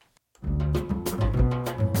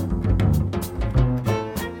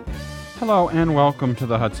Hello and welcome to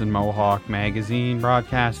the Hudson Mohawk Magazine,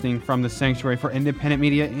 broadcasting from the Sanctuary for Independent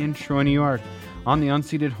Media in Troy, New York, on the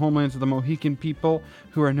unceded homelands of the Mohican people,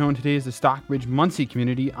 who are known today as the Stockbridge-Munsee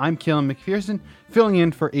community. I'm Kaelan McPherson, filling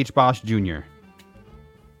in for H. Bosch Jr.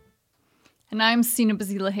 And I'm Sina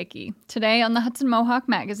Bazila Hickey. Today on the Hudson Mohawk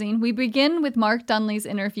Magazine, we begin with Mark Dunley's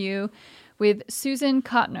interview with Susan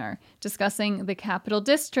Kotner, discussing the Capital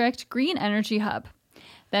District Green Energy Hub.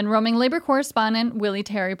 Then roaming labor correspondent Willie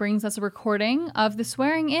Terry brings us a recording of the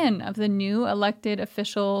swearing in of the new elected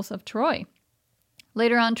officials of Troy.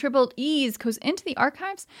 Later on, Triple E's goes into the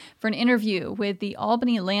archives for an interview with the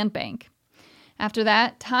Albany Land Bank. After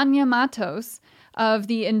that, Tanya Matos of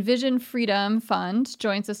the Envision Freedom Fund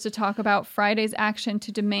joins us to talk about Friday's action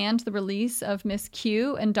to demand the release of Miss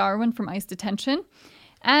Q and Darwin from ICE detention.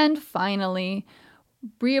 And finally,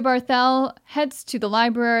 Bria Barthel heads to the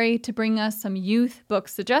library to bring us some youth book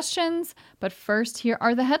suggestions. But first, here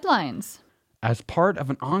are the headlines. As part of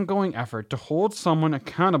an ongoing effort to hold someone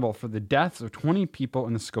accountable for the deaths of 20 people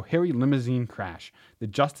in the Schoharie limousine crash, the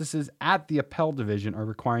justices at the Appellate Division are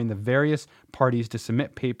requiring the various parties to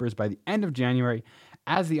submit papers by the end of January,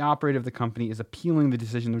 as the operator of the company is appealing the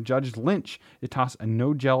decision of Judge Lynch to toss a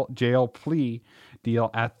no-jail plea deal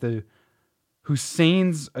at the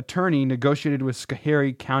Hussein's attorney negotiated with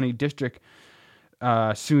Schoharie County District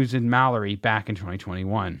Susan Mallory back in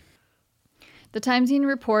 2021. The Times-Union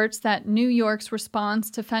reports that New York's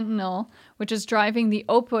response to fentanyl, which is driving the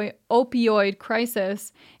opioid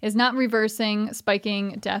crisis, is not reversing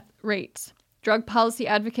spiking death rates. Drug policy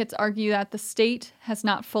advocates argue that the state has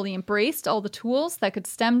not fully embraced all the tools that could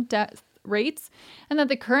stem death rates, and that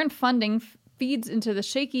the current funding feeds into the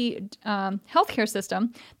shaky healthcare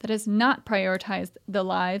system that has not prioritized the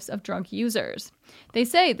lives of drug users. They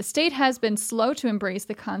say the state has been slow to embrace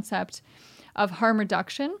the concept of harm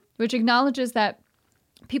reduction, which acknowledges that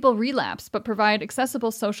people relapse but provide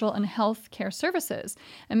accessible social and health care services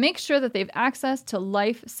and make sure that they have access to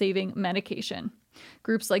life-saving medication.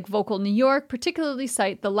 Groups like Vocal New York particularly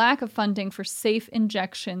cite the lack of funding for safe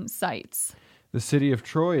injection sites. The city of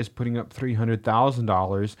Troy is putting up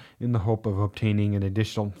 $300,000 in the hope of obtaining an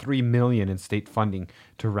additional $3 million in state funding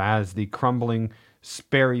to razz the crumbling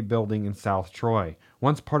Sperry building in South Troy.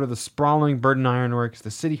 Once part of the sprawling Burden Iron Works, the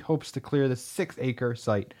city hopes to clear the 6-acre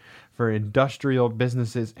site for industrial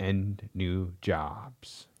businesses and new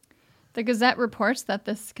jobs. The Gazette reports that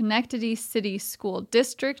the Schenectady City School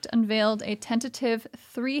District unveiled a tentative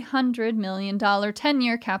 $300 million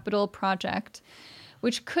 10-year capital project,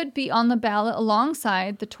 which could be on the ballot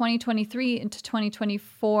alongside the 2023 into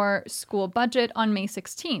 2024 school budget on May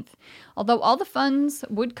 16th, although all the funds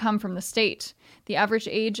would come from the state. The average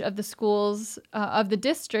age of the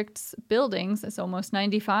district's buildings is almost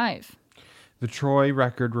 95. The Troy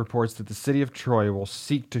Record reports that the city of Troy will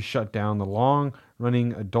seek to shut down the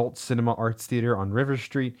long-running adult cinema arts theater on River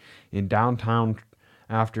Street in downtown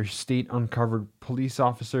after state uncovered police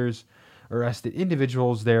officers arrested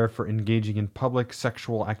individuals there for engaging in public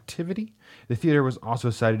sexual activity. The theater was also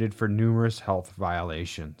cited for numerous health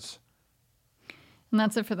violations. And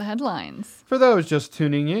that's it for the headlines. For those just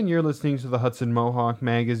tuning in, you're listening to the Hudson Mohawk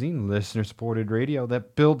Magazine, listener-supported radio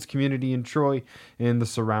that builds community in Troy and the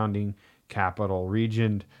surrounding capital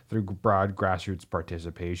region through broad grassroots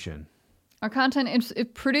participation. Our content is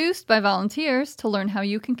produced by volunteers. To learn how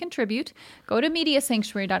you can contribute, go to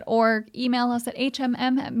mediasanctuary.org, email us at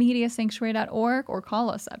hmm@mediasanctuary.org, or call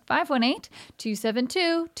us at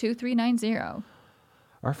 518-272-2390.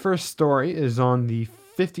 Our first story is on the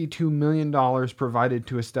 $52 million provided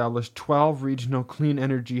to establish 12 regional clean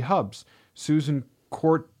energy hubs. Susan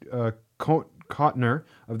Kotner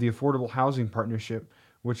of the Affordable Housing Partnership,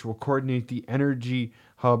 which will coordinate the energy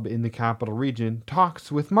hub in the capital region,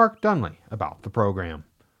 talks with Mark Dunley about the program.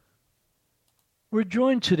 We're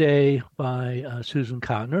joined today by Susan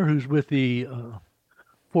Kotner, who's with the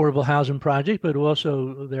Affordable Housing Project, but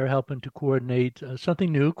also they're helping to coordinate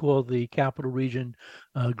something new called the Capital Region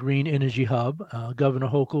Green Energy Hub. Governor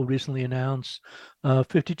Hochul recently announced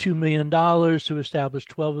 $52 million to establish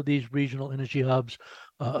 12 of these regional energy hubs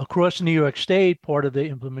across New York State, part of the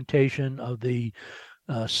implementation of the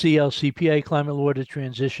CLCPA climate law to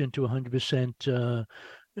transition to 100%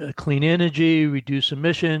 clean energy, reduce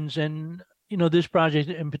emissions. And, you know, this project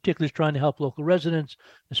in particular is trying to help local residents,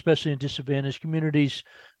 especially in disadvantaged communities,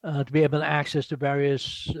 to be able to access the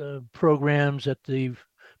various programs that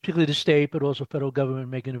particularly the state, but also federal government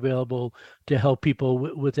making available to help people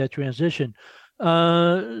with that transition.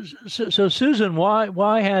 So Susan,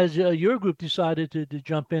 why has your group decided to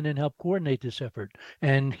jump in and help coordinate this effort?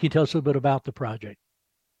 And can you tell us a little bit about the project?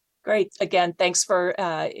 Great. Again, thanks for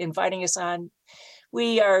inviting us on.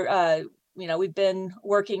 We are, we've been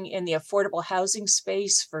working in the affordable housing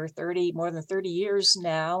space for more than 30 years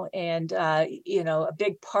now. And, a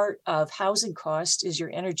big part of housing cost is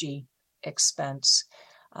your energy expense.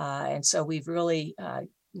 And so we've really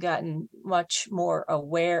gotten much more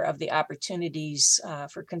aware of the opportunities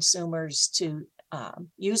for consumers to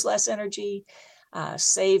use less energy,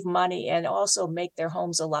 save money, and also make their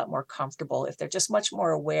homes a lot more comfortable if they're just much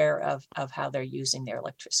more aware of how they're using their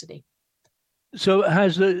electricity. So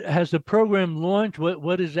has the program launched?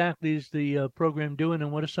 What exactly is the program doing,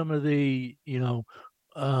 and what are some of the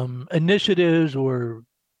initiatives or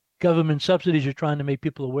government subsidies you're trying to make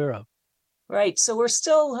people aware of? Right. So we're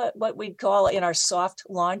still what we'd call in our soft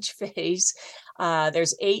launch phase.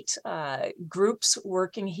 There's 8 groups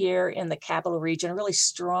working here in the capital region, a really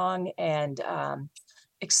strong and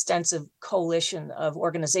extensive coalition of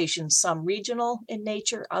organizations, some regional in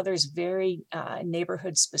nature, others very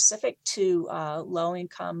neighborhood specific to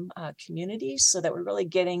low-income communities, so that we're really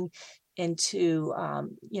getting into,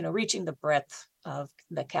 reaching the breadth of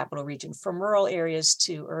the capital region from rural areas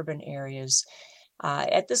to urban areas.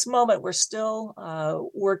 At this moment, we're still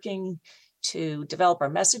working to develop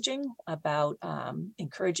our messaging about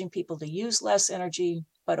encouraging people to use less energy,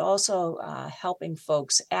 but also helping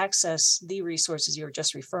folks access the resources you were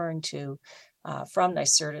just referring to from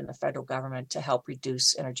NYSERDA and the federal government to help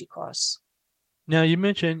reduce energy costs. Now, you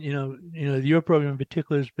mentioned, your program in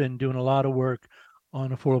particular has been doing a lot of work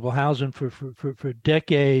on affordable housing for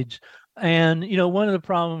decades. And, one of the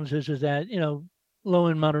problems is that, low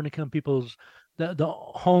and moderate income people's the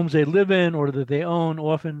homes they live in or that they own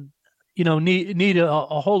often need a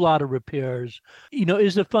whole lot of repairs.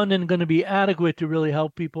 Is the funding going to be adequate to really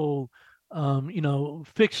help people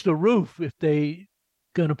fix the roof if they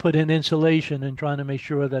going to put in insulation and trying to make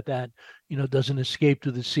sure that doesn't escape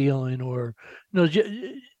to the ceiling? Or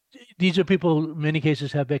these are people in many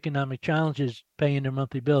cases have economic challenges paying their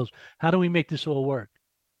monthly bills. How do we make this all work?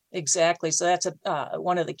 Exactly. So that's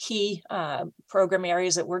one of the key program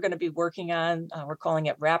areas that we're going to be working on. We're calling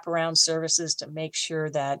it wraparound services to make sure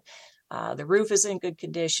that the roof is in good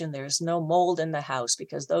condition. There's no mold in the house,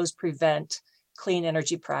 because those prevent clean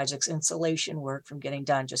energy projects, insulation work from getting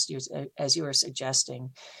done, just as you were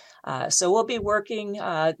suggesting. So we'll be working.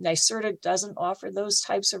 NYSERDA doesn't offer those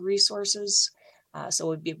types of resources. So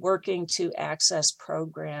we'll be working to access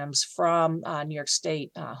programs from New York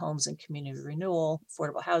State Homes and Community Renewal,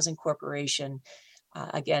 Affordable Housing Corporation,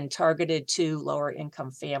 again, targeted to lower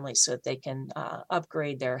income families so that they can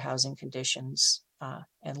upgrade their housing conditions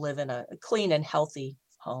and live in a clean and healthy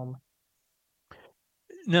home.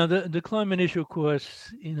 Now, the climate issue, of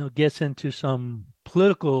course, gets into some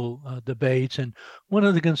political debates. And one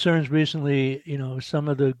of the concerns recently, some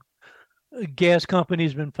of the gas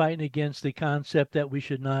companies been fighting against the concept that we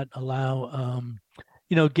should not allow,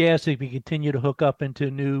 gas to continue to hook up into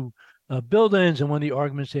new buildings. And one of the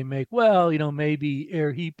arguments they make, well, maybe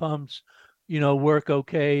air heat pumps, work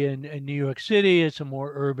okay in New York City. It's a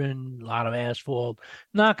more urban, a lot of asphalt.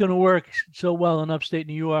 Not going to work so well in upstate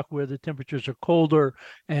New York where the temperatures are colder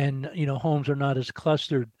and, homes are not as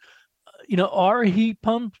clustered. Are heat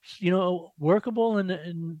pumps, workable in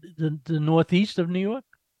the northeast of New York?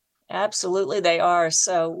 Absolutely, they are.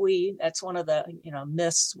 So that's one of the,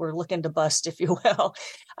 myths we're looking to bust, if you will.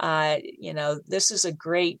 This is a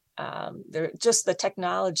great, just the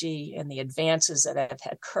technology and the advances that have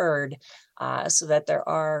occurred so that there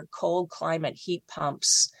are cold climate heat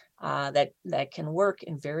pumps that can work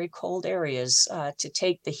in very cold areas to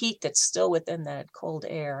take the heat that's still within that cold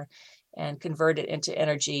air and convert it into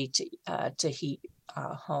energy to heat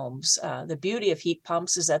homes. The beauty of heat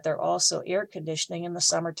pumps is that they're also air conditioning in the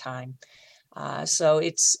summertime. So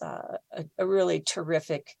it's a really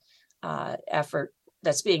terrific effort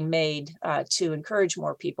that's being made to encourage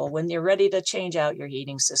more people when you're ready to change out your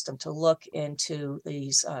heating system to look into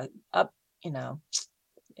these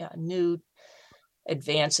new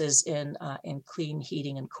advances in clean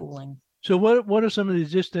heating and cooling. So what are some of the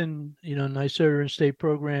existing, NYSERDA and state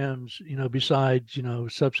programs, besides,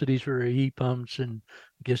 subsidies for heat pumps and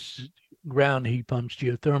I guess ground heat pumps,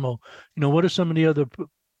 geothermal, what are some of the other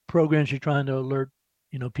programs you're trying to alert,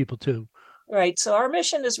 people to? Right. So our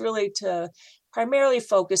mission is really to primarily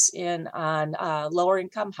focus in on lower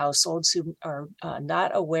income households who are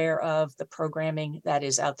not aware of the programming that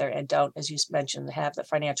is out there and don't, as you mentioned, have the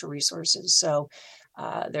financial resources. So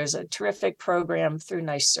there's a terrific program through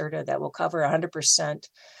NYSERDA that will cover 100%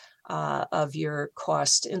 of your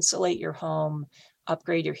cost to insulate your home,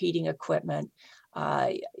 upgrade your heating equipment.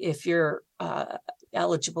 If you're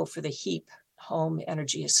eligible for the HEAP home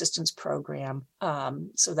energy assistance program.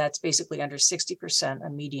 So that's basically under 60%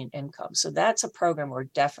 of median income. So that's a program we're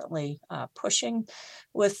definitely pushing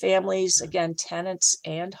with families. Again, tenants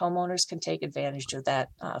and homeowners can take advantage of that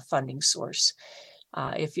funding source.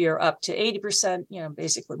 If you're up to 80%,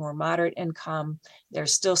 basically more moderate income,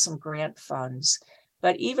 there's still some grant funds.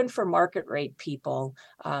 But even for market rate people,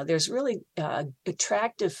 there's really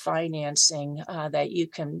attractive financing that you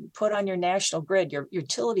can put on your national grid, your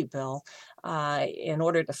utility bill, in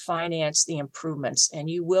order to finance the improvements. And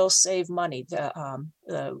you will save money.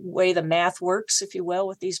 The way the math works, if you will,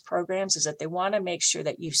 with these programs is that they want to make sure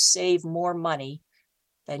that you save more money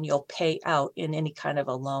than you'll pay out in any kind of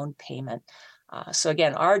a loan payment. So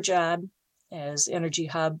again, our job as Energy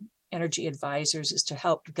Hub Energy Advisors is to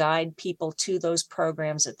help guide people to those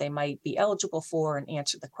programs that they might be eligible for and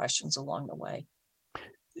answer the questions along the way.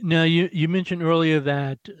 Now, you mentioned earlier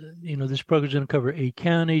that, this program is going to cover 8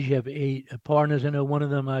 counties. You have 8 partners. I know one of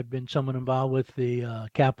them I've been somewhat involved with, the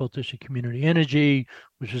Capital District Community Energy,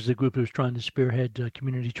 which is the group who's trying to spearhead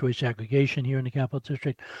community choice aggregation here in the Capital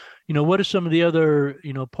District. What are some of the other,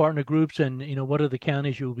 partner groups, and, what are the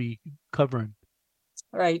counties you'll be covering?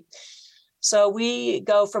 Right. So we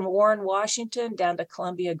go from Warren, Washington down to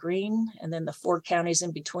Columbia Green, and then the 4 counties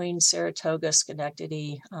in between, Saratoga,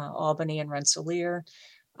 Schenectady, Albany, and Rensselaer.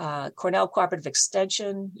 Cornell Cooperative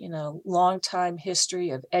Extension, long time history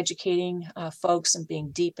of educating folks and being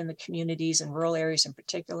deep in the communities and rural areas in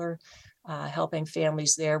particular, helping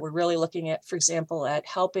families there. We're really looking at, for example, at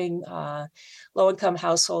helping low-income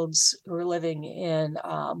households who are living in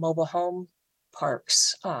mobile home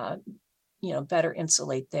parks, better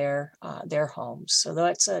insulate their homes. So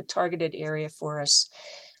that's a targeted area for us.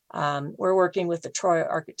 We're working with the Troy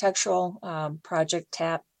Architectural Project,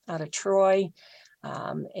 TAP, out of Troy,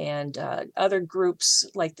 and other groups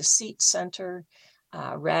like the SEAT Center,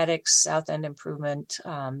 Radix, South End Improvement,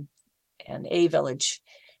 and A Village.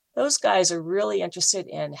 Those guys are really interested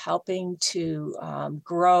in helping to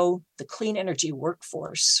grow the clean energy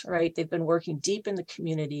workforce, right? They've been working deep in the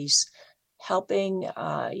communities, helping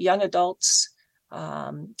young adults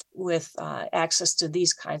with access to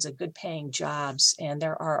these kinds of good paying jobs. And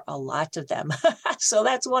there are a lot of them. So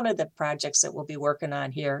that's one of the projects that we'll be working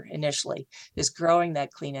on here initially, is growing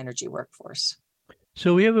that clean energy workforce.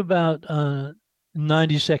 So we have about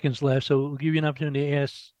 90 seconds left. So we'll give you an opportunity to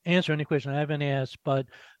answer any question I haven't asked. But,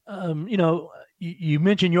 you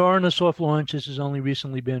mentioned you are in a soft launch. This has only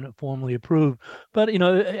recently been formally approved. But,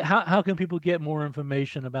 how can people get more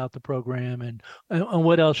information about the program, and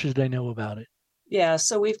what else should they know about it? Yeah,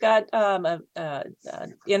 so we've got an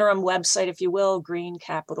interim website, if you will,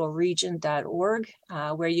 greencapitalregion.org,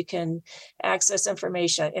 where you can access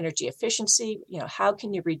information on energy efficiency. How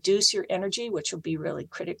can you reduce your energy, which will be really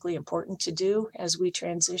critically important to do as we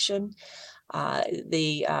transition.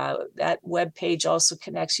 That web page also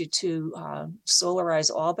connects you to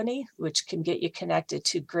Solarize Albany, which can get you connected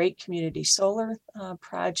to great community solar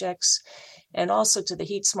projects, and also to the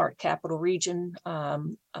Heat Smart Capital Region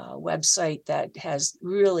website that has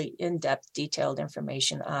really in-depth, detailed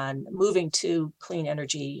information on moving to clean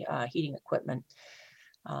energy heating equipment.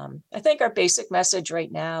 I think our basic message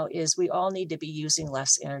right now is we all need to be using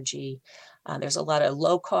less energy. There's a lot of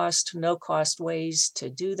low-cost, no-cost ways to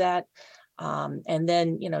do that. And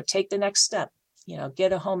then, take the next step,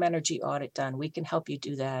 get a home energy audit done. We can help you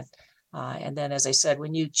do that. And then, as I said,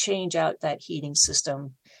 when you change out that heating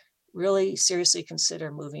system, really seriously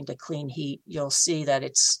consider moving to clean heat. You'll see that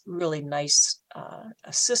it's really nice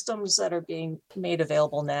systems that are being made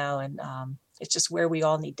available now. And it's just where we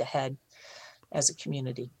all need to head as a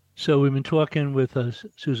community. So we've been talking with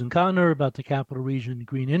Susan Cotner about the Capital Region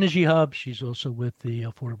Green Energy Hub. She's also with the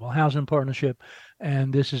Affordable Housing Partnership.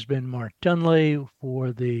 And this has been Mark Dunlea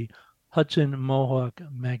for the Hudson Mohawk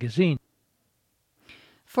Magazine.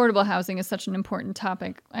 Affordable housing is such an important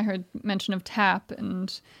topic. I heard mention of TAP,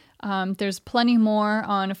 and there's plenty more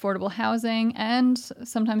on affordable housing. And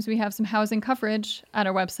sometimes we have some housing coverage at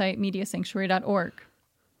our website, mediasanctuary.org.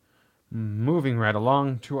 Moving right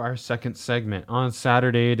along to our second segment. On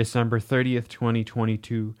Saturday, December 30th,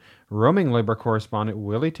 2022, roaming labor correspondent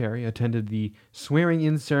Willie Terry attended the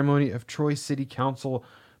swearing-in ceremony of Troy City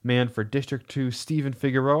Councilman for District 2, Stephen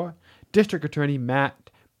Figueroa, District Attorney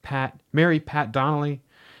Mary Pat Donnelly,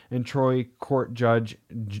 and Troy Court Judge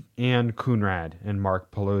Ann Coonrad and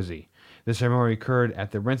Mark Pelosi. The ceremony occurred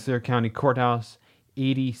at the Rensselaer County Courthouse,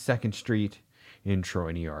 82nd Street in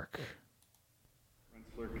Troy, New York.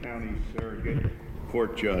 County Surrogate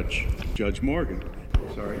Court Judge, Judge Morgan.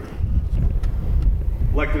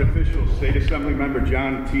 Elected officials, State Assembly Member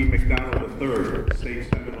John T. McDonald III, State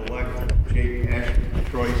Senator-elect Jake Ashman,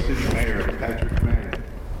 Troy City Mayor Patrick May,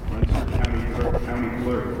 Rensselaer County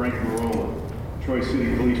Clerk Frank Marola, Troy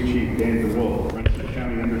City Police Chief Dan DeWolf, Rensselaer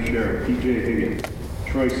County Undersheriff T.J. Higgins,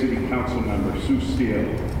 Troy City Council Member Sue Steele,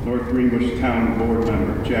 North Greenbush Town Board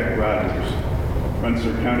Member Jack Rogers,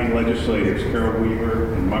 Rensselaer County Legislators Carol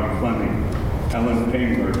Weaver and Mark Fleming, Ellen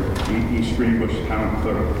Painberg, East Greenbush Town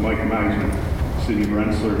Clerk Mike Meisner, City of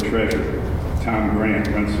Rensselaer Treasurer Tom Grant,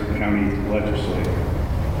 Rensselaer County Legislator.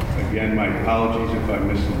 Again, my apologies if I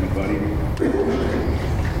missed anybody.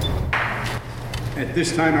 At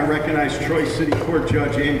this time, I recognize Troy City Court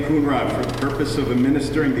Judge Ann Coonrod for the purpose of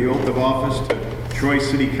administering the oath of office to Troy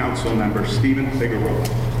City Council Member Stephen Figueroa.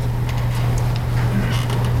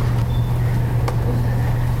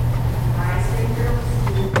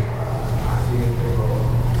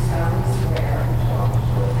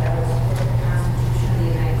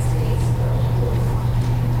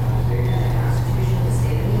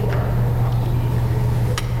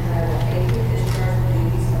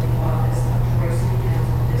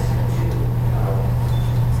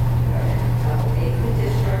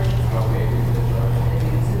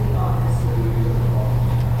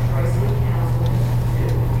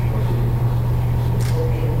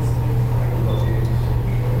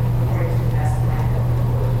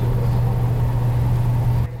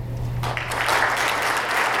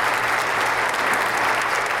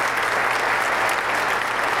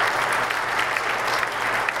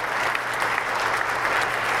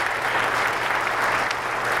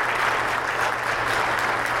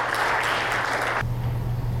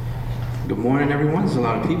 Good morning, everyone. There's a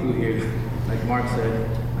lot of people here. Like Mark said,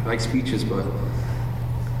 I like speeches, but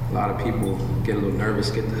a lot of people get a little nervous,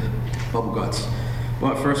 get the bubble guts.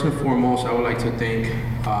 But first and foremost, I would like to thank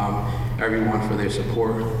everyone for their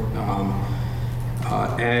support.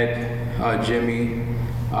 Ed, Jimmy,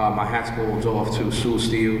 my hat goes off to Sue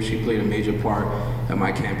Steele. She played a major part in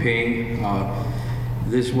my campaign.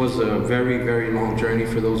 This was a very, very long journey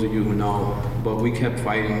for those of you who know, but we kept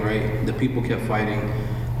fighting, right? The people kept fighting.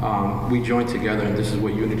 We joined together, and this is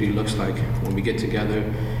what unity looks like when we get together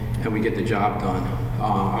and we get the job done.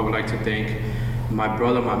 I would like to thank my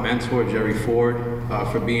brother, my mentor, Jerry Ford,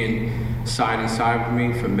 for being side and side with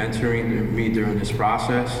me, for mentoring me during this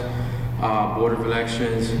process, Board of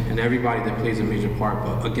Elections, and everybody that plays a major part.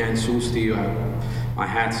 But again, Sue Steele, my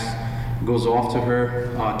hats goes off to her.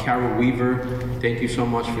 Carol Weaver, thank you so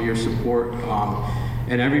much for your support.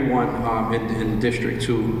 And everyone in the district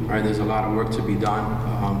too, right? There's a lot of work to be done.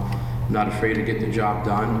 I'm not afraid to get the job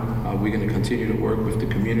done. We're gonna continue to work with the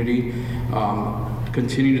community,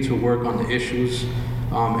 continue to work on the issues in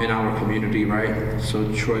our community, right?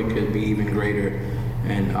 So Troy could be even greater.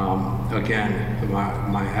 And again,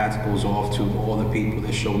 my hat goes off to all the people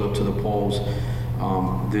that showed up to the polls.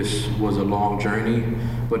 This was a long journey,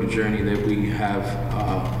 but a journey that we have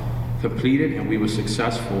completed, and we were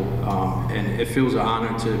successful, and it feels an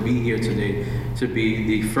honor to be here today, to be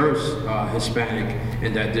the first Hispanic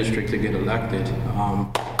in that district to get elected. I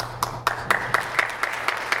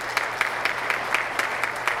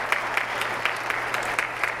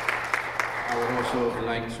would also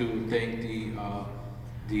like to thank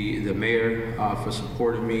the mayor for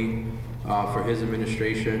supporting me, for his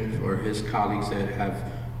administration, for his colleagues that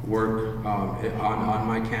have worked on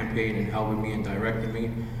my campaign and helping me and directing me.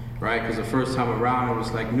 Right, because the first time around it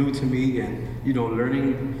was like new to me, and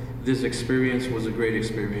learning this experience was a great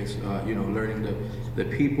experience. Learning the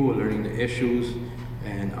people, learning the issues,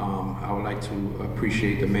 and I would like to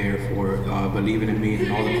appreciate the mayor for believing in me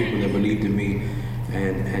and all the people that believed in me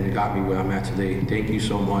and got me where I'm at today. Thank you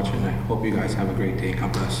so much, and I hope you guys have a great day.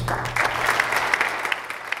 God bless.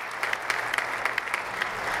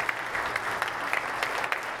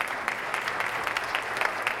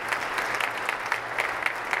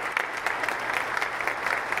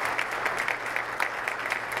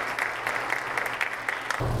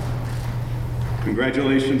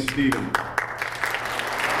 Congratulations, Stephen.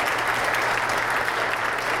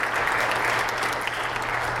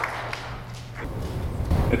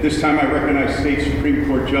 At this time, I recognize State Supreme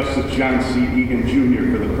Court Justice John C. Egan,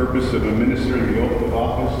 Jr. for the purpose of administering the oath of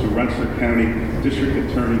office to Rensselaer County District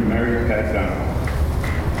Attorney Mary Pat Donald.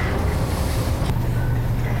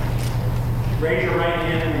 Raise your right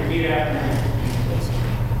hand and repeat after me.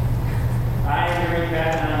 I, Mary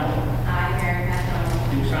Pat Donald,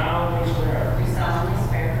 do solemnly swear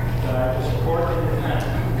that I will support and defend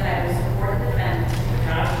the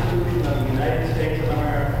Constitution of the United States of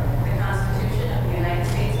America and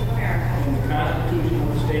the Constitution of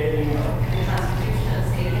the State of New York,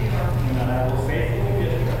 and that I will faithfully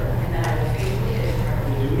discharge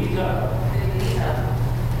the duties of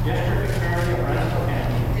District Attorney of Rensselaer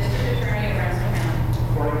County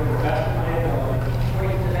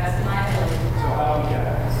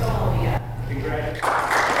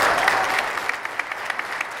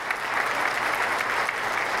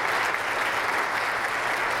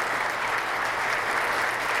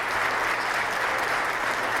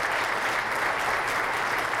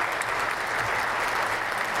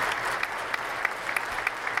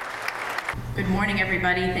Good morning,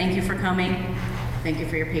 everybody. Thank you for coming. Thank you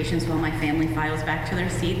for your patience while my family files back to their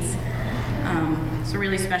seats. It's a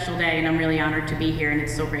really special day, and I'm really honored to be here, and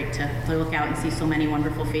it's so great to look out and see so many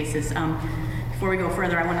wonderful faces. Before we go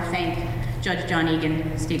further, I want to thank Judge John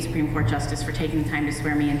Egan, State Supreme Court Justice, for taking the time to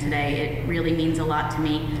swear me in today. It really means a lot to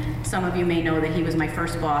me. Some of you may know that he was my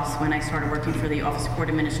first boss when I started working for the Office of Court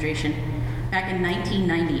Administration back in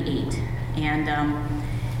 1998. And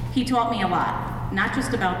he taught me a lot, not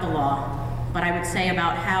just about the law, but I would say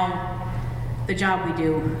about how the job we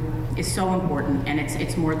do is so important, and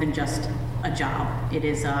it's more than just a job. It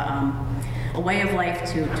is a way of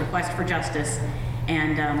life to quest for justice,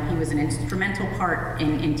 and he was an instrumental part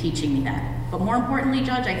in teaching me that. But more importantly,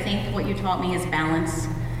 Judge, I think what you taught me is balance.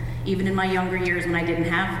 Even in my younger years when I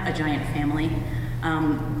didn't have a giant family,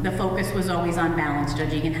 the focus was always on balance.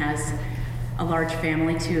 Judge Egan has a large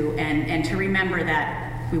family too, and to remember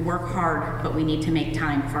that we work hard, but we need to make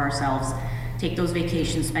time for ourselves. Take those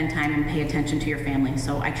vacations, spend time, and pay attention to your family.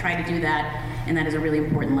 So I try to do that, and that is a really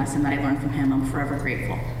important lesson that I learned from him. I'm forever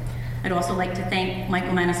grateful. I'd also like to thank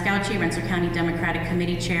Michael Maniscalchi, Rensselaer County Democratic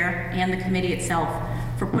Committee Chair, and the committee itself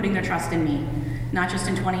for putting their trust in me. Not just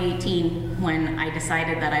in 2018, when I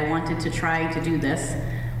decided that I wanted to try to do this,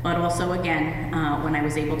 but also again, when I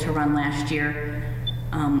was able to run last year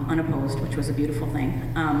unopposed, which was a beautiful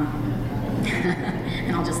thing.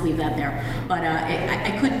 And I'll just leave that there. But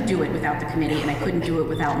I couldn't do it without the committee, and I couldn't do it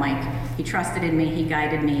without Mike. He trusted in me, he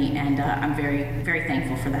guided me, and I'm very, very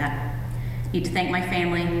thankful for that. Need to thank my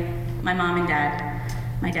family, my mom and dad.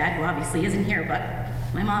 My dad, who obviously isn't here, but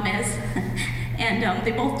my mom is. And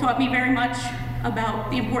they both taught me very much about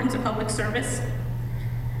the importance of public service.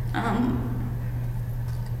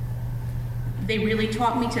 They really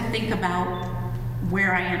taught me to think about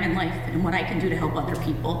where I am in life and what I can do to help other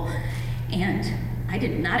people. And I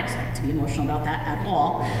did not expect to be emotional about that at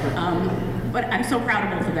all. But I'm so proud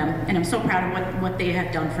of both of them, and I'm so proud of what they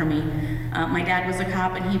have done for me. My dad was a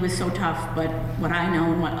cop, and he was so tough, but what I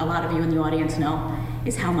know and what a lot of you in the audience know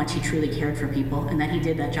is how much he truly cared for people, and that he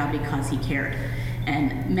did that job because he cared.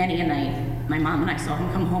 And many a night, my mom and I saw him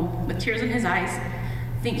come home with tears in his eyes,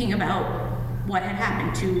 thinking about what had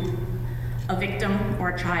happened to a victim or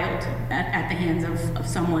a child at the hands of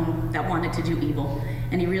someone that wanted to do evil.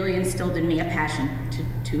 And he really instilled in me a passion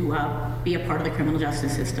to be a part of the criminal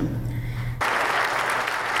justice system.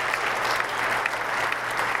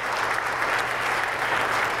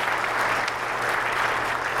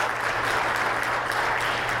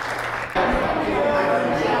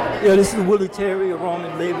 Yeah, this is Willie Terry, a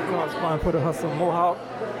Roman labor correspondent for the Hudson Mohawk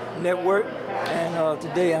Network. And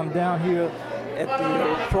today I'm down here at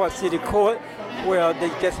the Troy City Court, where they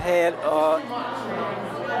just had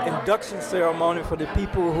induction ceremony for the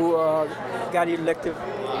people who got elected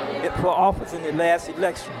for office in the last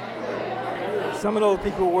election. Some of those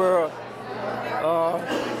people were,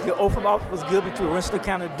 the oath of office was given to Rensselaer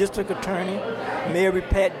County District Attorney Mary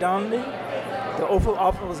Pat Donnelly. The oath of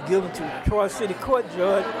office was given to Troy City Court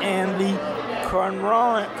Judge Ann Lee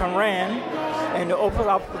Conran, and the oath of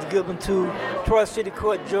office was given to Troy City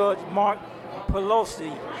Court Judge Mark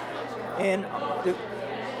Pelosi. And the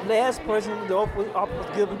last person the oath of office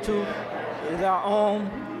was given to is our own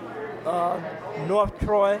North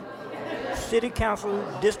Troy City Council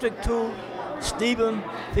District 2, Stephen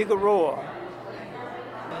Figueroa.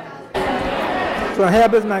 So I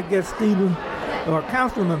have as my guest Stephen,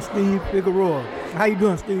 Councilman Steve Figueroa. How you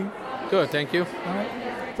doing, Steve? Good, thank you. All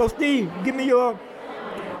right. So Steve, give me your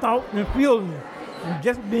thought and feeling of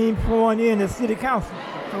just being sworn in as City Council.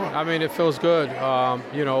 I mean, it feels good.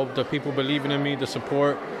 You know, the people believing in me, the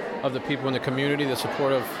support of the people in the community, the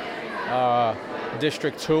support of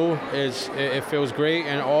District 2, it feels great.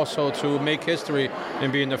 And also to make history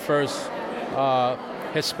in being the first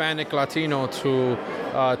Hispanic Latino to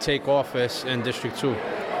take office in District 2.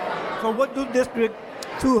 So what do District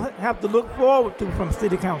 2 have to look forward to from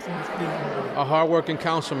City Council? A hardworking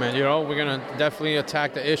councilman. You know, we're going to definitely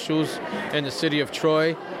attack the issues in the city of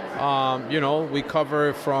Troy. You know, we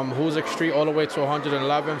cover from Hoosick Street all the way to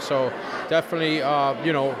 111. So definitely,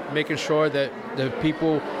 you know, making sure that the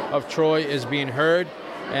people of Troy is being heard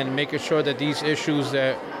and making sure that these issues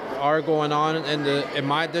that are going on in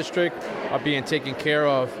my district are being taken care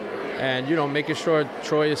of, and, you know, making sure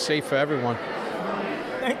Troy is safe for everyone.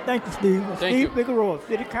 Thank you, Steve. Thank Steve you. Figueroa,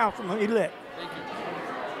 City Councilman-elect.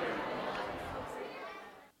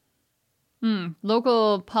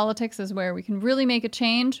 Local politics is where we can really make a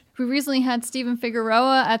change. We recently had Stephen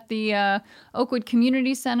Figueroa at the Oakwood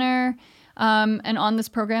Community Center, and on this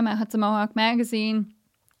program at Hudson Mohawk Magazine.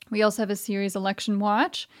 We also have a series, Election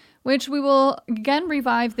Watch, which we will again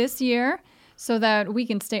revive this year. so that we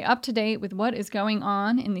can stay up to date with what is going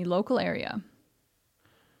on in the local area.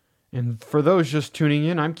 And for those just tuning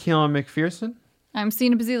in, I'm Keelan McPherson. I'm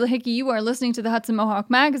Sina Bazila Hickey. You are listening to the Hudson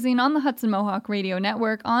Mohawk Magazine on the Hudson Mohawk Radio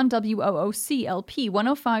Network on WOOC-LP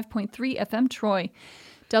 105.3 FM Troy,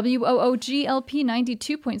 WOOG-LP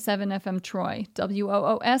 92.7 FM Troy,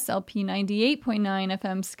 WOOS-LP 98.9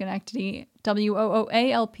 FM Schenectady,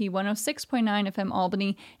 WOOA-LP 106.9 FM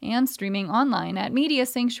Albany, and streaming online at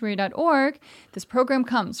mediasanctuary.org. This program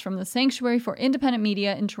comes from the Sanctuary for Independent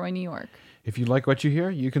Media in Troy, New York. If you like what you hear,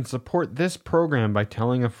 you can support this program by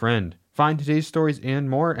telling a friend. Find today's stories and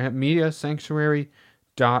more at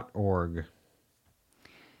mediasanctuary.org.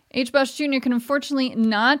 H. Bosch Jr. can unfortunately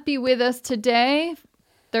not be with us today.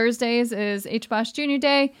 Thursdays is H. Bosch Jr.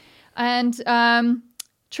 Day. And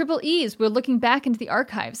Triple E's, we're looking back into the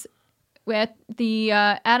archives with the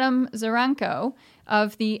Adam Zaranko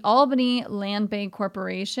of the Albany Land Bank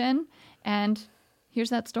Corporation. And here's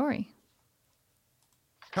that story.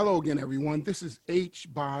 Hello again, everyone. This is H.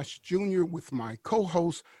 Bosch Jr. with my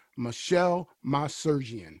co-host, Michelle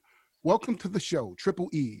Masergian. Welcome to the show, Triple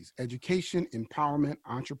E's, Education, Empowerment,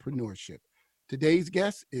 Entrepreneurship. Today's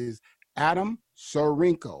guest is Adam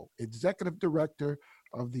Zaranko, Executive Director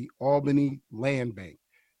of the Albany Land Bank.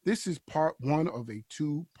 This is part one of a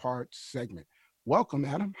two-part segment. Welcome,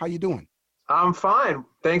 Adam. How you doing? I'm fine.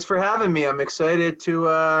 Thanks for having me. I'm excited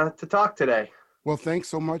to talk today. Well, thanks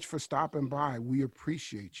so much for stopping by. We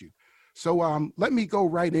appreciate you. So let me go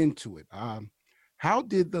right into it. How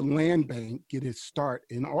did the Land Bank get its start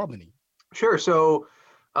in Albany? Sure. So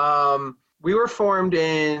we were formed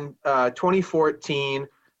in 2014,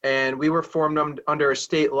 and we were formed under a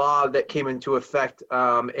state law that came into effect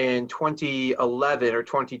in 2011 or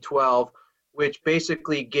 2012, which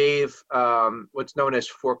basically gave what's known as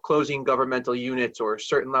foreclosing governmental units or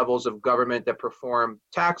certain levels of government that perform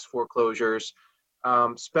tax foreclosures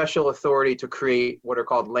special authority to create what are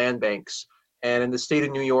called land banks. And in the state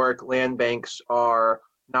of New York, land banks are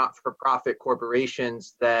not-for-profit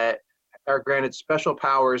corporations that are granted special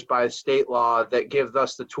powers by state law that give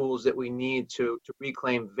us the tools that we need to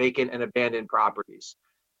reclaim vacant and abandoned properties.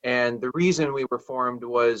 And the reason we were formed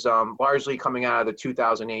was largely coming out of the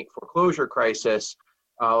 2008 foreclosure crisis.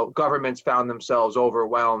 Governments found themselves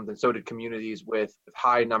overwhelmed, and so did communities with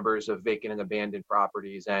high numbers of vacant and abandoned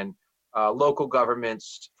properties. And local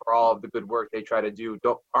governments, for all of the good work they try to do,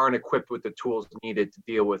 aren't equipped with the tools needed to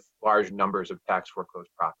deal with large numbers of tax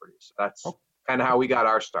foreclosed properties. That's kind of how we got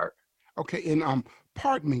our start. Okay, and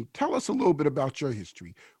pardon me, tell us a little bit about your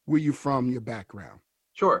history. Where you from, your background?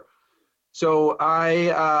 Sure. So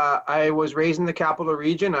I was raised in the Capital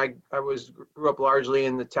Region. I grew up largely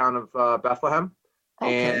in the town of Bethlehem.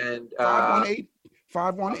 Okay. And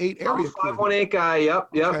 518 area. 518 guy. Yep.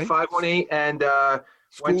 Okay. 518, and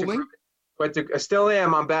schooling. I still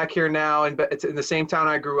am. I'm back here now, and it's in the same town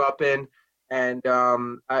I grew up in. And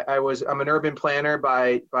I'm an urban planner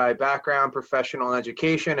by background, professional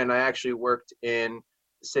education, and I actually worked in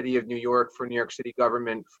the city of New York for New York City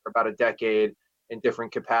government for about a decade in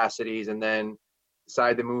different capacities, and then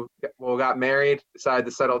decided to move. Well, got married, decided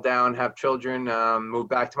to settle down, have children, moved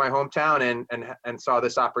back to my hometown, and saw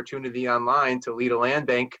this opportunity online to lead a land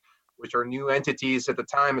bank, which are new entities at the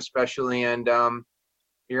time, especially, and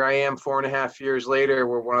here I am 4.5 years later.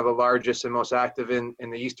 We're one of the largest and most active in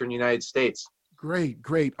the Eastern United States. Great.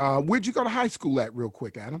 Where'd you go to high school at real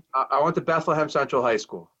quick, Adam? I went to Bethlehem Central High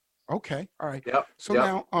School. Okay. All right. Yep. So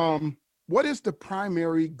now, what is the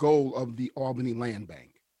primary goal of the Albany Land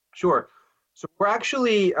Bank? Sure. So we're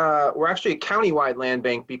actually a countywide land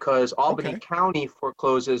bank because Albany County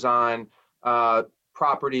forecloses on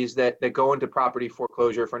properties that go into property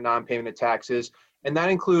foreclosure for non-payment of taxes. And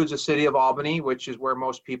that includes the city of Albany, which is where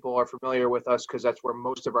most people are familiar with us because that's where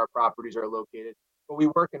most of our properties are located. But we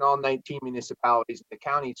work in all 19 municipalities in the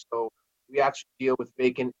county, so we actually deal with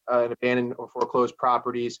vacant and abandoned or foreclosed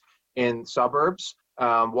properties in suburbs,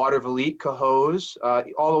 Watervliet, Cohoes,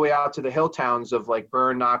 all the way out to the hill towns of like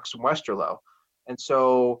Bern, Knox, and Westerlo. And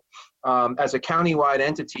so as a countywide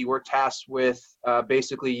entity, we're tasked with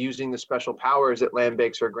basically using the special powers that land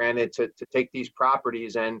banks are granted to take these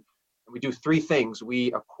properties, and we do three things.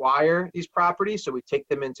 We acquire these properties, so we take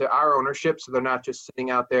them into our ownership so they're not just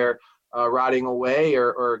sitting out there rotting away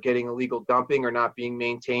or getting illegal dumping or not being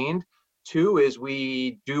maintained. Two is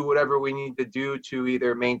we do whatever we need to do to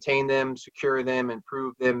either maintain them, secure them,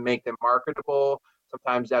 improve them, make them marketable.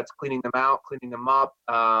 Sometimes that's cleaning them out, cleaning them up,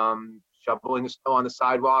 shoveling the snow on the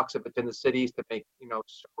sidewalks if it's in the cities to make, so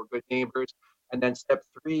we're good neighbors. And then step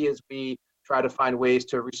three is we try to find ways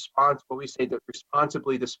to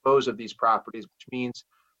responsibly dispose of these properties, which means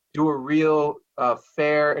do a real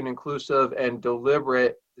fair and inclusive and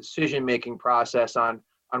deliberate decision-making process on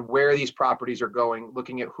where these properties are going,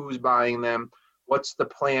 looking at who's buying them, what's the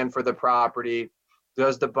plan for the property,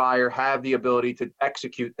 does the buyer have the ability to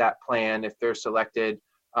execute that plan if they're selected,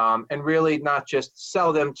 and really not just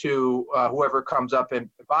sell them to whoever comes up and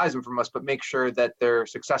buys them from us, but make sure that they're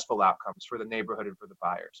successful outcomes for the neighborhood and for the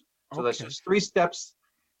buyers. So that's just 3 steps.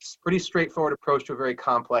 It's pretty straightforward approach to a very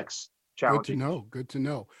complex challenge. Good to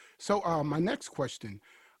know. So my next question,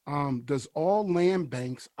 does all land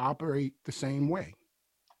banks operate the same way?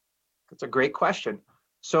 That's a great question.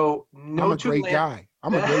 So no, I'm a great guy.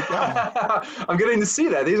 I'm getting to see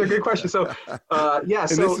that. These are great questions. So yeah.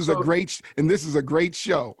 This is a great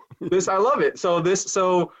show. I love it.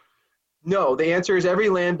 So no, the answer is every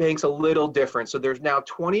land bank's a little different. So there's now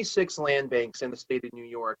 26 land banks in the state of New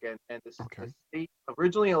York, and the state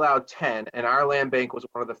originally allowed 10, and our land bank was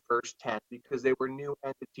one of the first 10 because they were new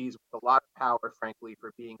entities with a lot of power, frankly,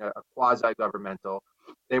 for being a quasi-governmental.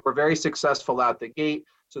 They were very successful out the gate,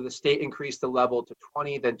 so the state increased the level to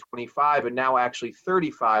 20, then 25, and now actually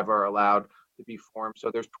 35 are allowed to be formed.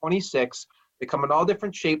 So there's 26. They come in all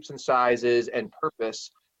different shapes and sizes and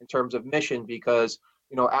purpose in terms of mission, because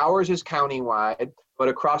ours is countywide, but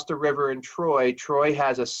across the river in Troy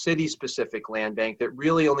has a city-specific land bank that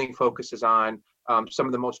really only focuses on some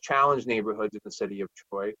of the most challenged neighborhoods in the city of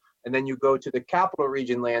Troy. And then you go to the Capital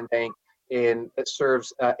Region Land Bank that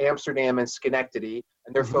serves Amsterdam and Schenectady,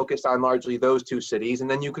 and they're focused on largely those 2 cities.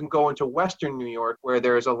 And then you can go into Western New York, where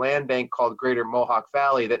there's a land bank called Greater Mohawk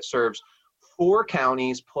Valley that serves 4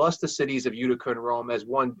 counties plus the cities of Utica and Rome as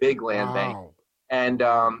one big land bank. And,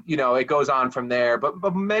 it goes on from there,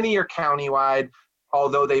 but many are countywide,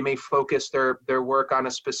 although they may focus their work on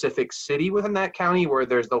a specific city within that county where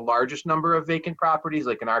there's the largest number of vacant properties.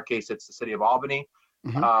 Like in our case, it's the city of Albany.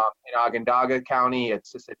 In Onondaga County,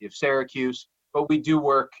 it's the city of Syracuse. But we do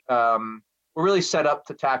work, we're really set up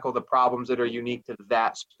to tackle the problems that are unique to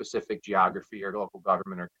that specific geography or local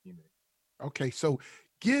government or community. Okay, so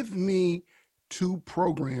give me 2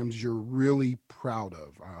 programs you're really proud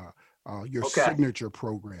of. Your signature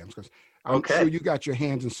programs, because I'm sure you got your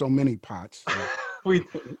hands in so many pots. So.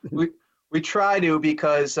 we try to,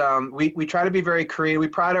 because we try to be very creative. We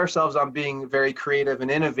pride ourselves on being very creative and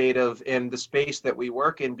innovative in the space that we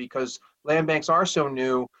work in, because land banks are so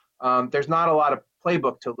new. There's not a lot of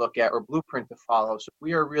playbook to look at or blueprint to follow. So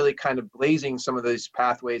we are really kind of blazing some of these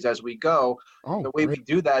pathways as we go. The way we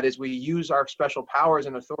do that is we use our special powers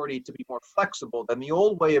and authority to be more flexible than the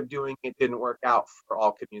old way of doing it didn't work out for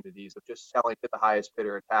all communities, of just selling to the highest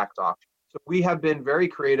bidder at tax auction. So we have been very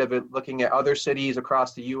creative at looking at other cities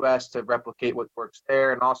across the U.S. to replicate what works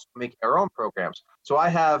there and also make our own programs. So I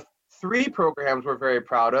have 3 programs we're very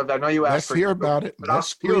proud of. I know you asked Let's hear about it. But I'll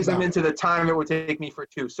squeeze them into the time it would take me for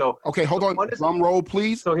 2. So okay, hold on. Drum roll,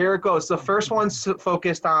 please. So here it goes. The first one's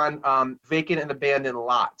focused on vacant and abandoned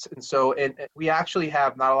lots. And so we actually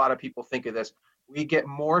have, not a lot of people think of this, we get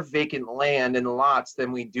more vacant land and lots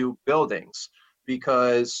than we do buildings,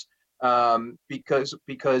 because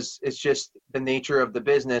it's just the nature of the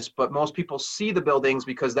business. But most people see the buildings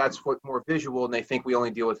because that's what more visual, and they think we only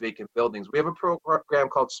deal with vacant buildings. We have a program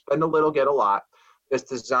called Spend a Little, Get a Lot that's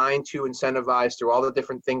designed to incentivize, through all the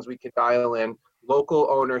different things we can dial in, local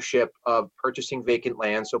ownership of purchasing vacant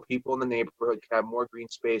land, so people in the neighborhood can have more green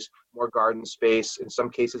space, more garden space, in some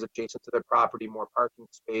cases adjacent to their property, more parking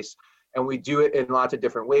space. And we do it in lots of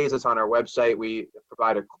different ways. It's on our website. We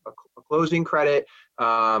provide a closing credit.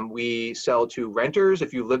 We sell to renters.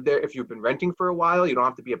 If you live there, if you've been renting for a while, you don't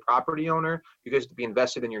have to be a property owner. You just have to be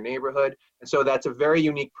invested in your neighborhood. And so that's a very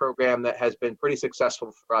unique program that has been pretty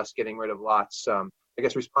successful for us, getting rid of lots,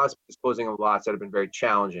 responsibly disposing of lots that have been very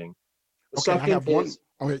challenging. I have one.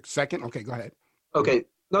 Okay, second. Okay, go ahead. Okay.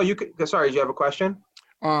 No, you could. Sorry, do you have a question?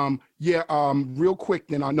 Real quick.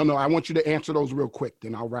 Then I want you to answer those real quick.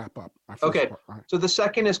 Then I'll wrap up. Okay. Right. So the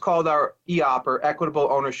second is called our EOP, or Equitable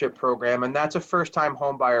Ownership Program, and that's a first-time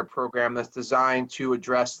homebuyer program that's designed to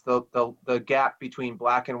address the gap between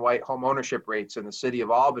black and white home ownership rates in the city of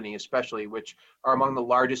Albany, especially, which are among the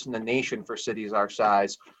largest in the nation for cities our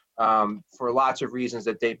size, for lots of reasons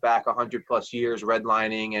that date back 100+ years,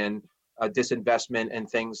 redlining and disinvestment and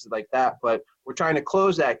things like that. But we're trying to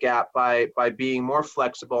close that gap by being more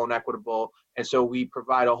flexible and equitable. And so we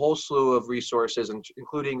provide a whole slew of resources,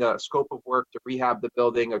 including a scope of work to rehab the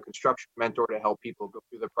building, a construction mentor to help people go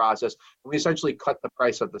through the process. And we essentially cut the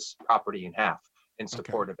price of this property in half in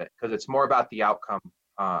support of it, because it's more about the outcome.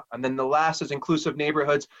 And then the last is Inclusive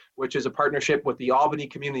Neighborhoods, which is a partnership with the Albany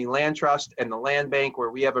Community Land Trust and the Land Bank,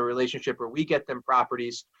 where we have a relationship where we get them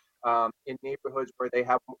properties in neighborhoods where they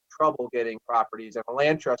have trouble getting properties. And a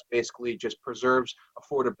land trust basically just preserves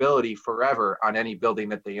affordability forever on any building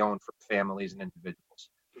that they own for families and individuals.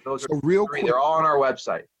 So those are real three. Quick, they're all on our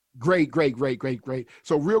website. Great.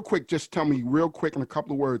 So real quick, just tell me real quick in a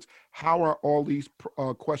couple of words, how are all these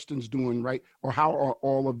questions doing right? Or how are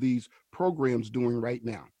all of these programs doing right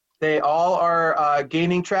now? They all are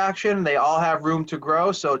gaining traction. They all have room to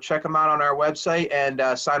grow. So check them out on our website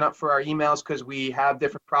and sign up for our emails because we have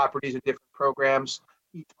different properties and different programs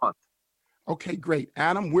each month. Okay, great.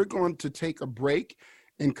 Adam, we're going to take a break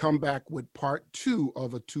and come back with part 2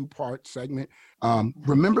 of a 2-part segment.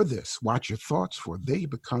 Remember this, watch your thoughts for they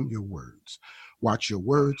become your words. Watch your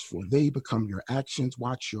words for they become your actions.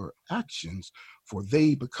 Watch your actions for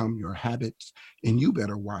they become your habits. And you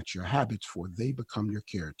better watch your habits for they become your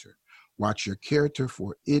character. Watch your character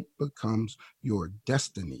for it becomes your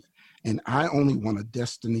destiny. And I only want a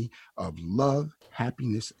destiny of love,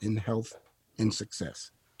 happiness, and health and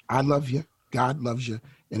success. I love you. God loves you,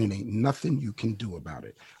 and it ain't nothing you can do about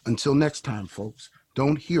it. Until next time, folks,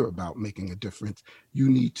 don't hear about making a difference. You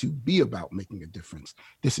need to be about making a difference.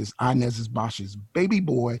 This is Inez Bosch's baby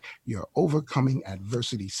boy, your overcoming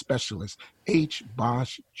adversity specialist, H.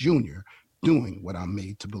 Bosch Jr., doing what I'm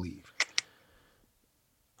made to believe.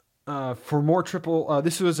 For more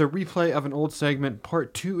this was a replay of an old segment.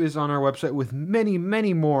 Part 2 is on our website with many,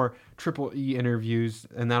 many more Triple E interviews.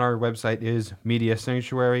 And that our website is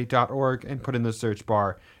mediasanctuary.org, and put in the search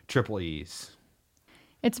bar Triple E's.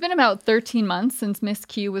 It's been about 13 months since Miss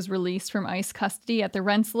Q was released from ICE custody at the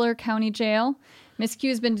Rensselaer County Jail. Miss Q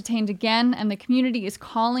has been detained again, and the community is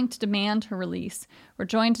calling to demand her release. We're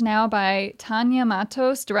joined now by Tanya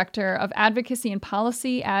Matos, Director of Advocacy and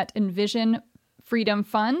Policy at Envision Freedom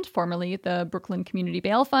Fund, formerly the Brooklyn Community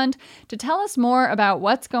Bail Fund, to tell us more about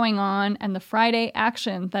what's going on and the Friday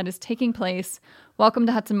action that is taking place. Welcome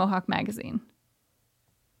to Hudson Mohawk Magazine.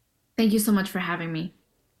 Thank you so much for having me.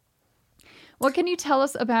 What can you tell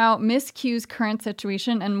us about Miss Q's current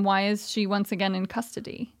situation, and why is she once again in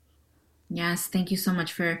custody? Yes, thank you so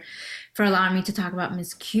much for allowing me to talk about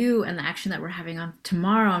Miss Q and the action that we're having on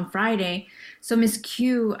tomorrow on Friday. So Miss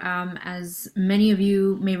Q, as many of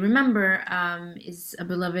you may remember, is a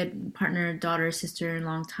beloved partner, daughter, sister, and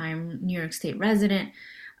longtime New York State resident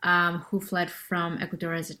who fled from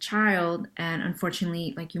Ecuador as a child, and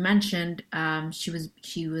unfortunately, like you mentioned, she was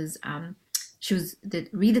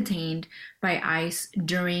redetained by ICE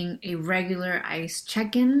during a regular ICE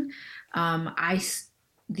check-in. ICE.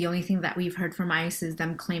 The only thing that we've heard from ICE is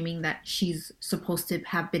them claiming that she's supposed to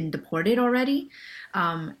have been deported already,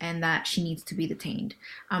 and that she needs to be detained.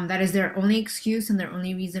 That is their only excuse and their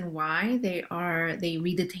only reason why they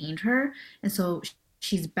redetained her. And so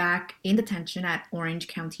she's back in detention at Orange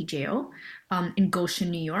County Jail in Goshen,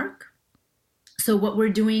 New York. So what we're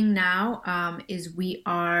doing now is we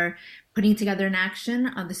are putting together an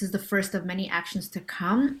action. This is the first of many actions to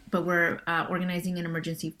come, but we're organizing an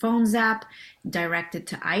emergency phone zap directed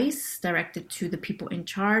to ICE, directed to the people in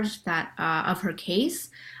charge of her case,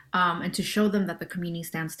 and to show them that the community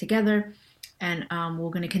stands together. And we're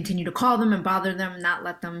going to continue to call them and bother them, not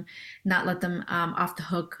let them off the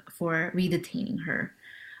hook for redetaining her.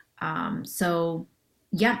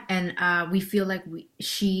 We feel like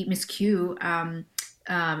Miss Q,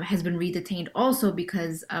 has been redetained also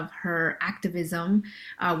because of her activism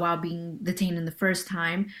while being detained in the first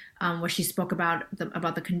time, where she spoke about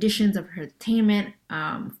the conditions of her detainment.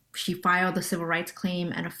 She filed a civil rights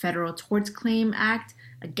claim and a federal torts claim act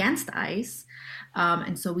against ICE.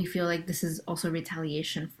 And so we feel like this is also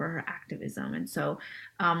retaliation for her activism. And so,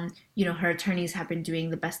 her attorneys have been doing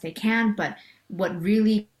the best they can, but what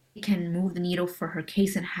really can move the needle for her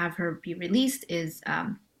case and have her be released is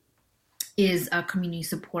community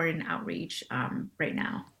support and outreach right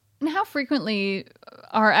now. And how frequently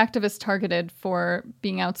are activists targeted for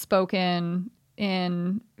being outspoken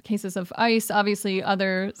in cases of ICE? Obviously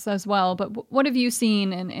others as well, but what have you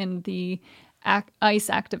seen in the ICE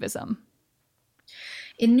activism?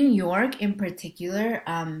 In New York in particular,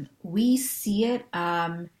 we see it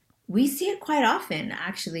quite often,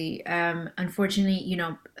 actually. Unfortunately,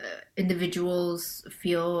 individuals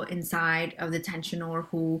feel inside of detention or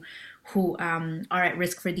who are at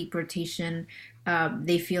risk for deportation.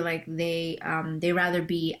 They feel like they rather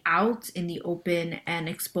be out in the open and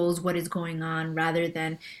expose what is going on rather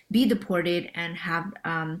than be deported and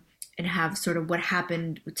have sort of what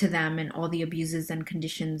happened to them and all the abuses and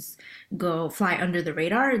conditions fly under the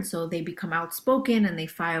radar. And so they become outspoken and they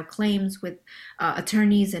file claims with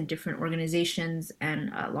attorneys and different organizations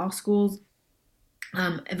and law schools.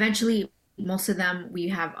 Eventually, most of them, we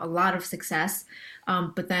have a lot of success.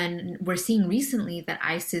 But then we're seeing recently that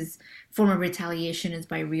ICE's form of retaliation is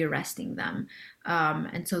by rearresting them.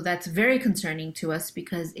 And so that's very concerning to us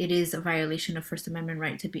because it is a violation of First Amendment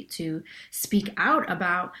right to speak out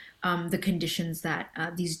about the conditions that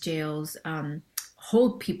these jails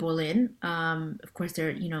hold people in. Of course,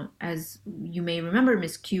 there, as you may remember,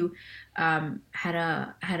 Ms. Q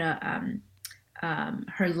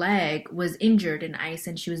her leg was injured in ICE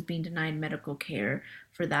and she was being denied medical care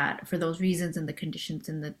for those reasons, and the conditions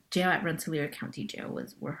in the jail at Rensselaer County Jail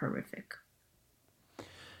were horrific.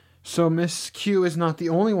 So Miss Q is not the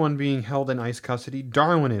only one being held in ICE custody.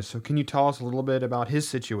 Darwin is. So can you tell us a little bit about his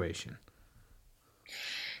situation?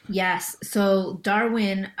 Yes. So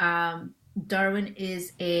Darwin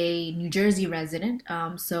is a New Jersey resident.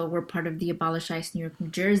 So we're part of the Abolish ICE New York, New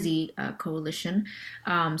Jersey coalition.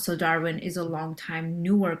 So Darwin is a longtime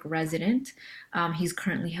Newark resident. He's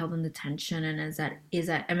currently held in detention and is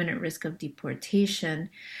at imminent risk of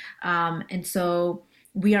deportation. And so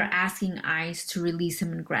we are asking ICE to release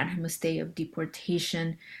him and grant him a stay of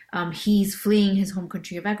deportation. He's fleeing his home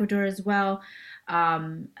country of Ecuador as well.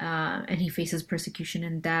 And he faces persecution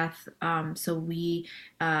and death. So we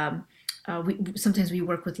sometimes we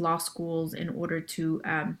work with law schools in order to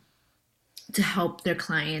help their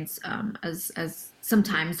clients, as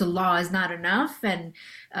sometimes the law is not enough and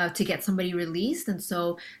to get somebody released. And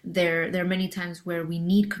so there are many times where we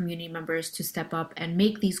need community members to step up and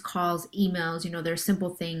make these calls, emails. There are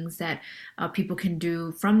simple things that people can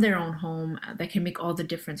do from their own home that can make all the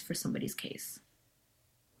difference for somebody's case.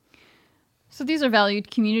 So these are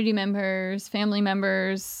valued community members, family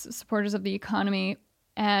members, supporters of the economy.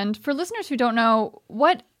 And for listeners who don't know,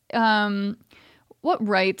 what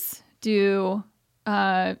rights do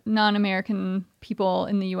non-American people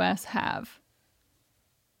in the U.S. have?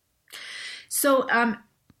 So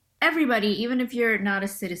everybody, even if you're not a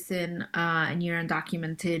citizen and you're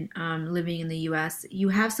undocumented living in the U.S., you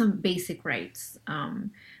have some basic rights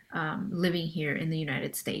living here in the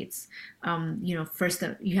United States. First,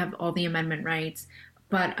 you have all the amendment rights,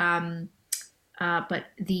 but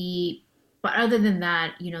other than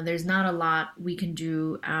that, there's not a lot we can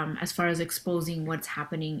do as far as exposing what's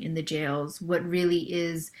happening in the jails. What really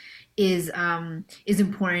is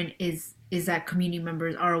important is that community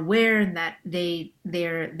members are aware and that they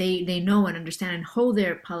know and understand and hold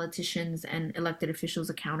their politicians and elected officials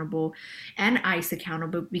accountable and ICE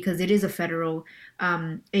accountable, because it is a federal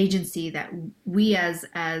agency that we as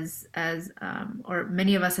or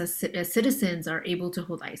many of us as citizens are able to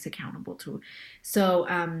hold ICE accountable to.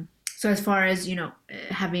 So as far as,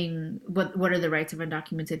 having what are the rights of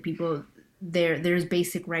undocumented people, there's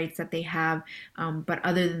basic rights that they have. But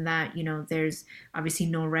other than that, there's obviously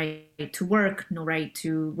no right to work, no right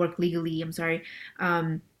to work legally. No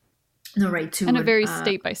right to. And it varies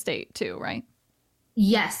state by state too, right?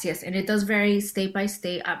 Yes. And it does vary state by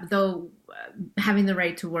state, though having the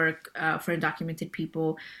right to work for undocumented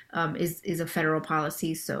people is a federal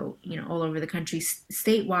policy. So, all over the country,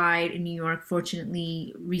 statewide in New York,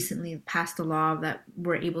 fortunately, recently passed a law that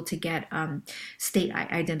we're able to get state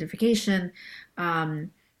identification, no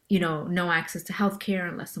access to health care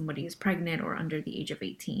unless somebody is pregnant or under the age of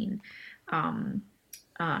 18.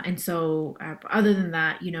 And so other than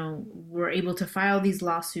that, we're able to file these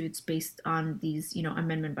lawsuits based on these,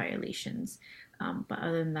 amendment violations. But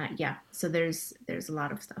other than that, yeah. So there's a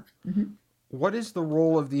lot of stuff. Mm-hmm. What is the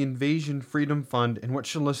role of the Invasion Freedom Fund, and what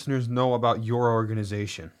should listeners know about your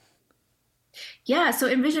organization? Yeah, so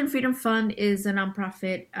Invasion Freedom Fund is a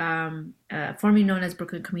nonprofit formerly known as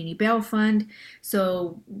Brooklyn Community Bail Fund.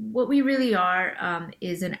 So what we really are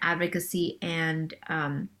is an advocacy and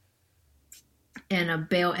a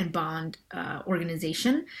bail and bond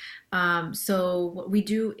organization. So what we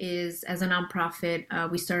do is, as a nonprofit,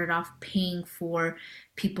 we started off paying for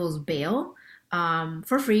people's bail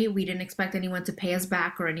for free. We didn't expect anyone to pay us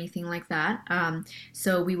back or anything like that.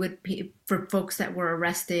 So we would pay for folks that were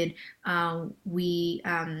arrested. If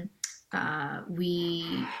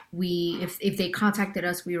they contacted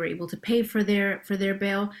us, we were able to pay for their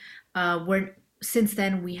bail. Since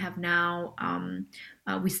then, we have now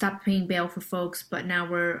we stopped paying bail for folks, but now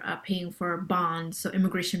we're paying for bonds, so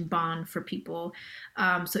immigration bond for people.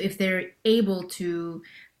 So if they're able to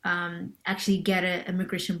actually get an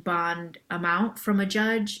immigration bond amount from a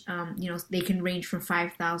judge, they can range from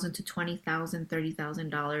 $5,000 to $20,000,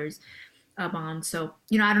 $30,000 a bond. So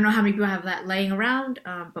I don't know how many people have that laying around,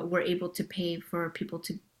 but we're able to pay for people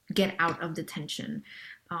to get out of detention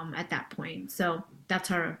at that point. So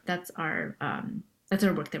that's our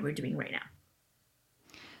work that we're doing right now.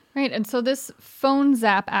 Right. And so this phone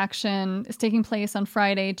zap action is taking place on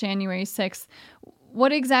Friday, January 6th.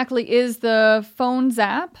 What exactly is the phone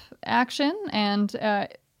zap action? And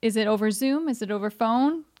is it over Zoom? Is it over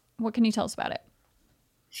phone? What can you tell us about it?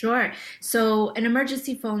 Sure. So an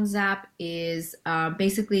emergency phone zap is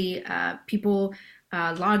basically people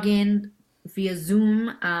log in via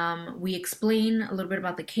Zoom. We explain a little bit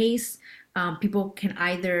about the case. People can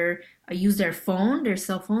either use their phone, their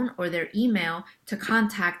cell phone, or their email to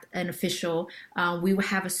contact an official. We will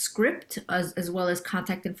have a script as well as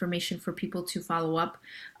contact information for people to follow up.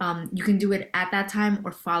 You can do it at that time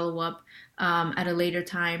or follow up at a later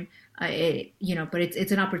time. But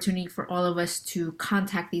it's an opportunity for all of us to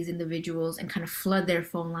contact these individuals and kind of flood their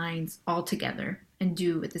phone lines all together and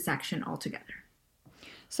do this action all together.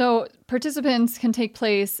 So participants can take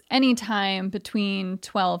place anytime between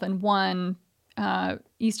 12 and 1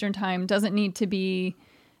 Eastern time. Doesn't need to be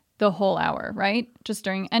the whole hour, right? Just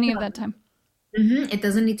during any of that time. Mm-hmm. It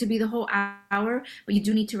doesn't need to be the whole hour, but you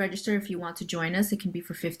do need to register if you want to join us. It can be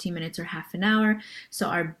for 15 minutes or half an hour. So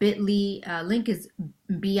our bit.ly link is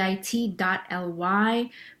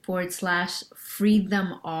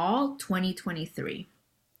bit.ly/freethemall2023.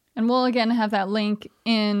 And we'll again have that link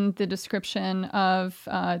in the description of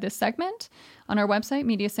this segment on our website,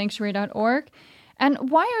 mediasanctuary.org.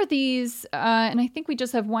 And why are these, and I think we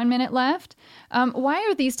just have 1 minute left, why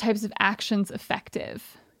are these types of actions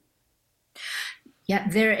effective? Yeah,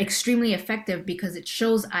 they're extremely effective because it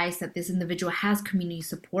shows ICE that this individual has community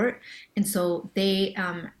support. And so they,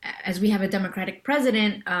 as we have a Democratic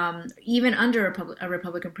president, even under a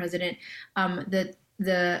Republican president, the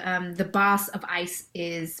boss of ICE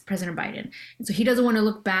is President Biden. And so he doesn't want to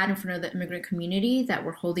look bad in front of the immigrant community that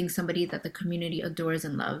we're holding somebody that the community adores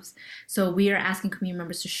and loves. So we are asking community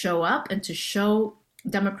members to show up and to show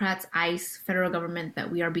Democrats, ICE, federal government that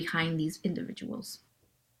we are behind these individuals.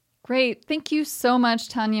 Great. Thank you so much,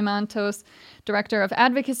 Tanya Mantos, Director of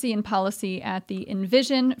Advocacy and Policy at the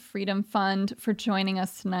Envision Freedom Fund, for joining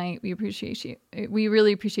us tonight. We appreciate you. We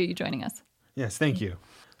really appreciate you joining us. Yes, thank you.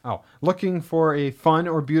 Oh, looking for a fun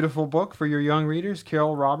or beautiful book for your young readers?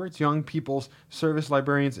 Carol Roberts, Young People's Service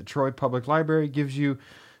Librarians at Troy Public Library, gives you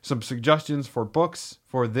some suggestions for books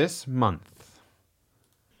for this month.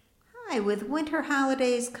 Hi, with winter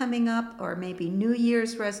holidays coming up, or maybe New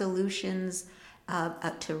Year's resolutions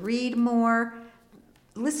to read more,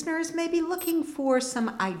 listeners may be looking for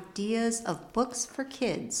some ideas of books for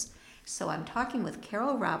kids. So I'm talking with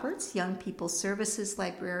Carol Roberts, Young People's Services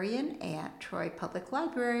Librarian at Troy Public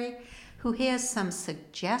Library, who has some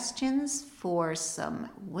suggestions for some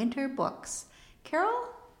winter books. Carol,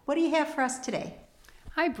 what do you have for us today?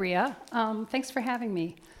 Hi, Bria. Thanks for having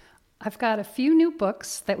me. I've got a few new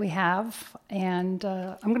books that we have, and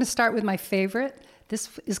I'm going to start with my favorite.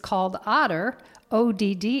 This is called Odder,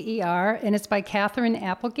 O-D-D-E-R, and it's by Catherine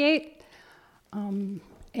Applegate. And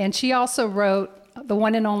she also wrote The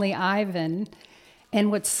One and Only Ivan.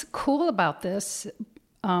 And what's cool about this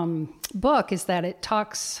book is that it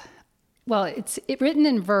talks, it's written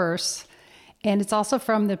in verse, and it's also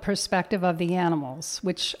from the perspective of the animals,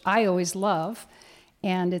 which I always love.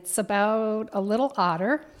 And it's about a little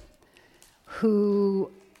otter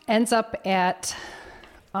who ends up at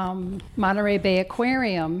Monterey Bay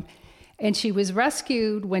Aquarium, and she was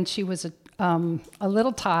rescued when she was a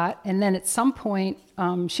little tot, and then at some point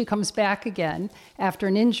she comes back again after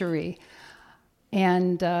an injury.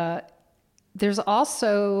 And there's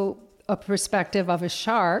also a perspective of a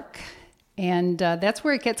shark, and that's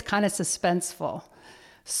where it gets kind of suspenseful.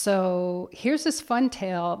 So here's this fun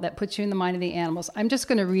tale that puts you in the mind of the animals. I'm just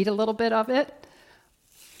going to read a little bit of it.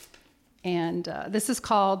 And this is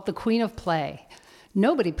called The Queen of Play.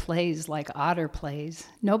 Nobody plays like Otter plays.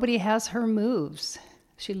 Nobody has her moves.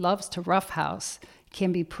 She loves to roughhouse,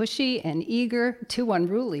 can be pushy and eager, too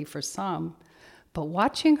unruly for some. But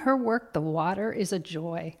watching her work the water is a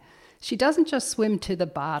joy. She doesn't just swim to the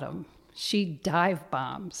bottom. She dive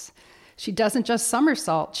bombs. She doesn't just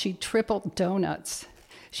somersault. She triple donuts.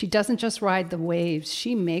 She doesn't just ride the waves.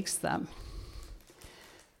 She makes them.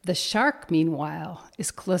 The shark, meanwhile,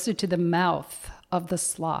 is closer to the mouth of the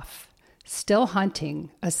sloth, still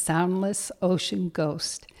hunting a soundless ocean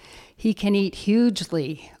ghost. He can eat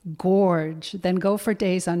hugely, gorge, then go for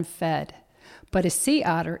days unfed. But a sea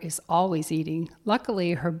otter is always eating.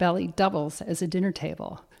 Luckily, her belly doubles as a dinner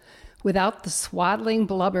table. Without the swaddling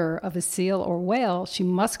blubber of a seal or whale, she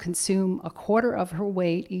must consume a quarter of her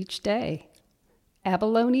weight each day.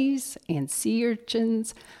 Abalones and sea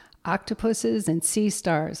urchins, octopuses and sea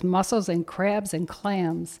stars, mussels and crabs and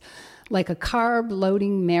clams, like a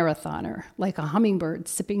carb-loading marathoner, like a hummingbird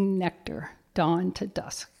sipping nectar, dawn to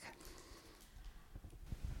dusk.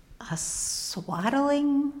 a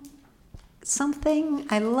swaddling something.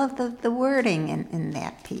 I love the wording in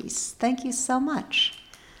that piece. Thank you so much.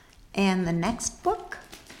 And the next book?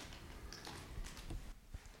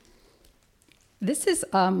 This is,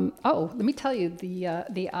 let me tell you,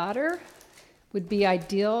 the Otter would be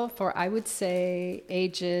ideal for, I would say,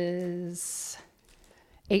 ages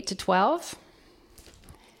 8 to 12.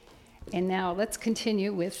 And now let's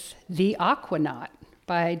continue with The Aquanaut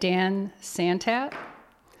by Dan Santat,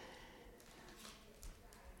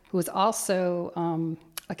 who was also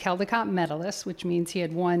a Caldecott medalist, which means he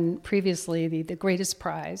had won previously the greatest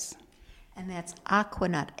prize. And that's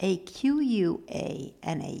Aquanaut, Aquanaut.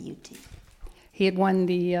 He had won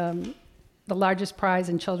the largest prize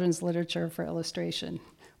in children's literature for illustration,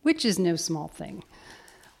 which is no small thing.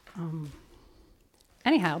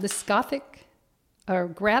 Anyhow, this graphic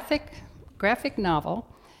novel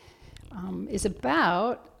is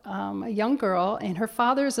about a young girl, and her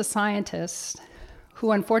father is a scientist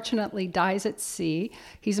who unfortunately dies at sea.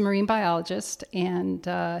 He's a marine biologist, and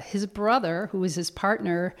his brother, who is his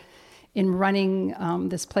partner in running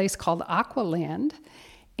this place called Aqualand,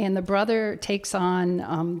 and the brother takes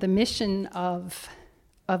on the mission of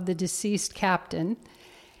the deceased captain,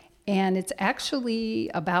 and it's actually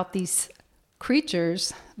about these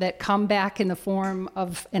creatures that come back in the form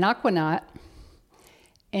of an aquanaut,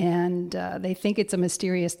 and they think it's a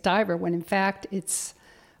mysterious diver, when in fact it's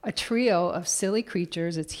a trio of silly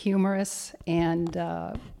creatures. It's humorous, and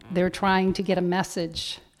they're trying to get a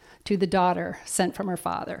message to the daughter sent from her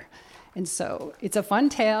father. And so it's a fun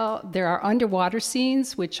tale. There are underwater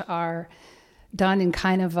scenes, which are done in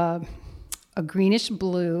kind of a greenish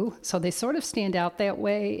blue, so they sort of stand out that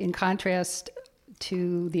way in contrast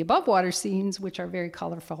to the above water scenes, which are very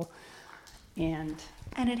colorful. And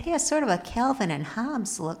it has sort of a Calvin and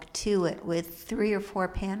Hobbes look to it, with 3 or 4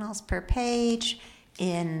 panels per page,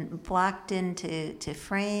 blocked into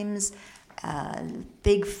frames,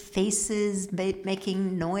 big faces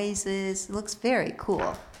making noises. It looks very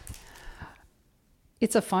cool.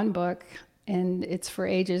 It's a fun book, and it's for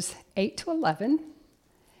ages 8 to 11,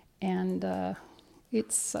 and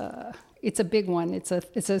it's a big one. It's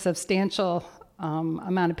a substantial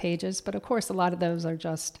amount of pages, but of course a lot of those are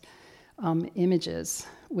just images,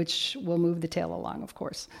 which will move the tale along, of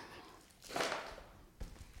course.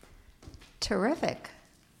 Terrific.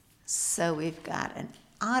 So we've got an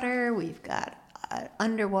otter, we've got an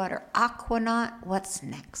underwater aquanaut. What's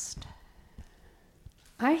next?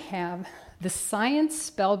 I have the Science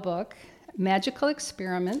Spellbook, Magical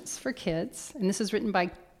Experiments for Kids, and this is written by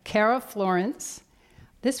Cara Florence.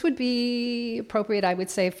 This would be appropriate, I would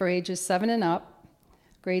say, for ages 7 and up,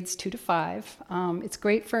 grades 2 to 5. It's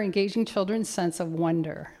great for engaging children's sense of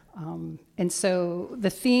wonder. And so the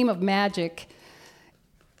theme of magic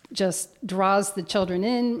just draws the children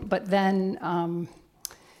in, but then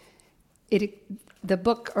the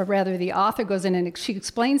book, or rather the author, goes in and she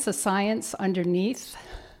explains the science underneath.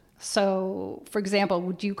 So, for example,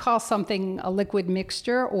 would you call something a liquid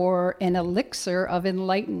mixture or an elixir of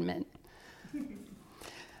enlightenment?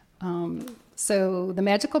 So the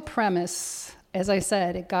magical premise, as I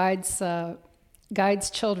said, it guides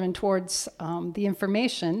children towards the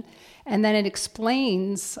information, and then it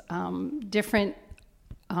explains different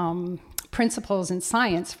principles in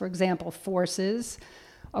science. For example, forces.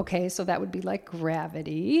 Okay, so that would be like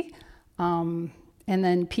gravity, and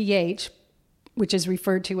then pH, which is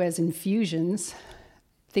referred to as infusions,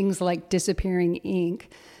 things like disappearing ink.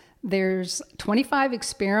 There's 25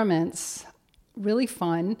 experiments, really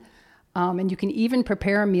fun, and you can even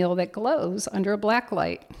prepare a meal that glows under a black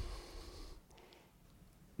light,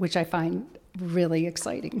 which I find really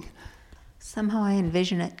exciting. Somehow I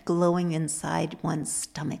envision it glowing inside one's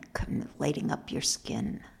stomach and lighting up your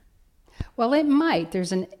skin. Well, it might.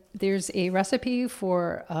 There's a recipe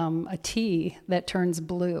for a tea that turns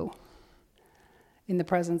blue in the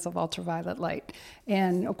presence of ultraviolet light.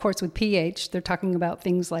 And of course, with pH, they're talking about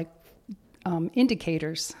things like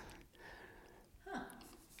indicators. Huh.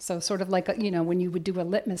 So sort of like, when you would do a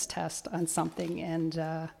litmus test on something, and,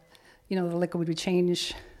 the liquid would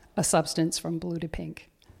change a substance from blue to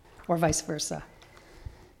pink, or vice versa.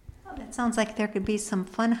 Oh, that sounds like there could be some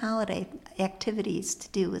fun holiday activities to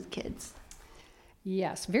do with kids.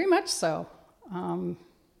 Yes, very much so. And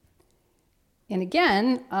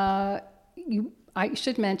again, I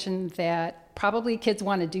should mention that probably kids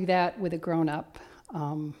want to do that with a grown-up,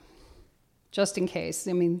 just in case.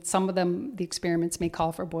 I mean, some of them, the experiments may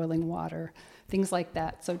call for boiling water, things like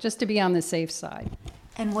that. So just to be on the safe side.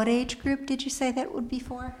 And what age group did you say that would be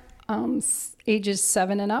for? Ages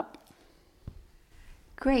 7 and up.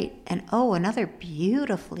 Great. And another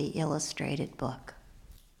beautifully illustrated book.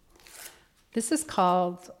 This is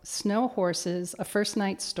called Snow Horses, A First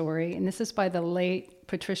Night Story, and this is by the late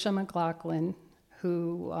Patricia McLaughlin,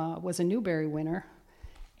 who was a Newbery winner.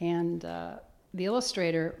 And the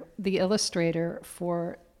illustrator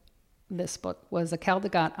for this book was a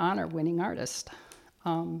Caldecott Honor winning artist,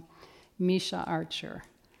 Misha Archer.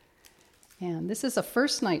 And this is a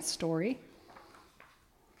first night story.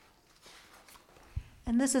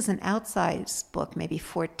 And this is an outsize book, maybe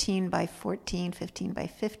 14 by 14, 15 by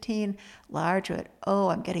 15, large, but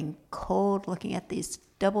I'm getting cold looking at these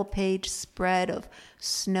double-page spread of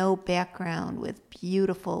snow background with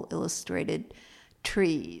beautiful illustrated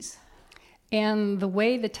trees. And the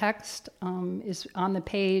way the text is on the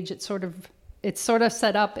page, it's sort of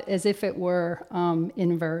set up as if it were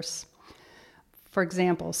in verse. For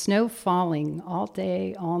example, snow falling all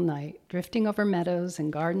day, all night, drifting over meadows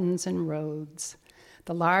and gardens and roads.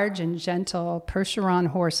 The large and gentle Percheron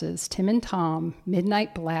horses, Tim and Tom,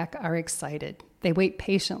 midnight black, are excited. They wait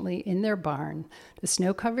patiently in their barn. The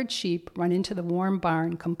snow-covered sheep run into the warm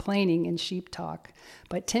barn, complaining in sheep talk.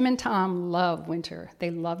 But Tim and Tom love winter. They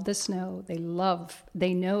love the snow. They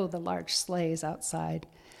know the large sleighs outside.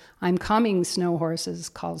 I'm coming, Snow Horses,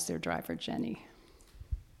 calls their driver, Jenny.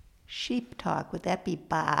 Sheep talk, would that be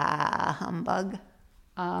bah humbug?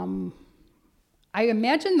 I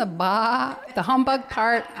imagine the humbug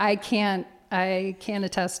part, I can't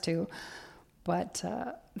attest to, but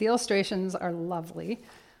the illustrations are lovely.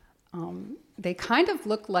 They kind of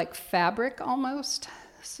look like fabric almost,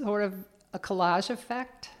 sort of a collage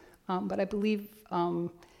effect, but I believe,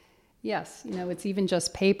 yes, it's even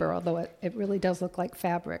just paper, although it really does look like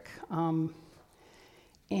fabric.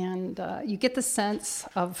 And you get the sense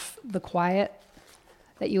of the quiet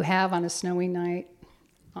that you have on a snowy night.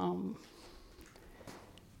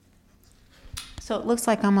 So it looks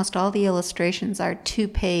like almost all the illustrations are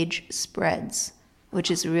 2-page spreads, which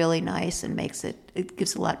is really nice and it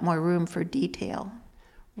gives a lot more room for detail.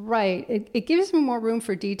 Right. It gives you more room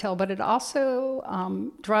for detail, but it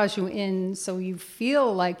also draws you in so you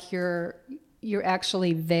feel like you're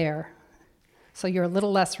actually there. So you're a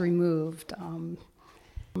little less removed.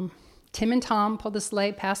 Tim and Tom pull the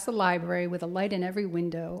sleigh past the library with a light in every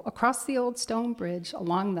window, across the old stone bridge,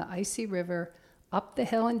 along the icy river, up the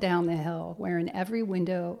hill and down the hill, where in every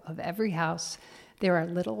window of every house there are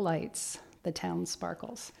little lights, the town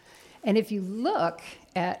sparkles. And if you look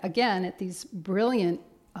at these brilliant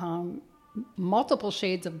multiple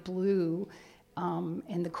shades of blue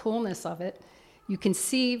and the coolness of it, you can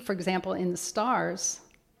see, for example, in the stars,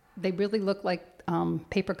 they really look like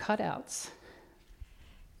paper cutouts.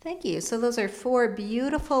 Thank you. So those are 4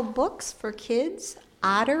 beautiful books for kids.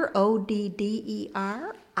 Otter,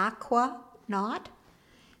 O-D-D-E-R, Aquanaut,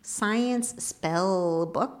 Science Spell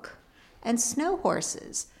Book, and Snow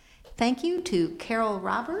Horses. Thank you to Carol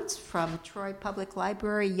Roberts from Troy Public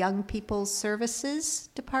Library Young People's Services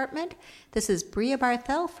Department. This is Bria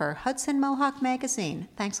Barthel for Hudson Mohawk Magazine.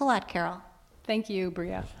 Thanks a lot, Carol. Thank you,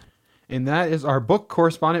 Bria. And that is our book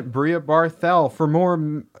correspondent, Bria Barthel. For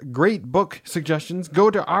more great book suggestions,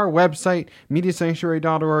 go to our website,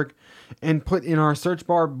 mediasanctuary.org, and put in our search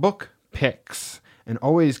bar book picks. And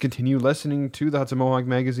always continue listening to the Hudson Mohawk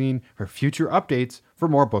Magazine for future updates for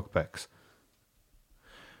more book picks.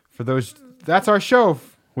 That's our show.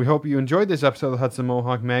 We hope you enjoyed this episode of the Hudson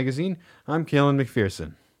Mohawk Magazine. I'm Kaylin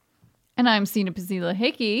McPherson. And I'm Sina Pazila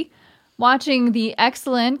Hickey. Watching the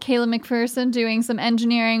excellent Kayla McPherson doing some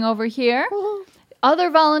engineering over here.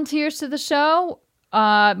 Other volunteers to the show,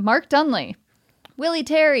 Mark Dunley, Willie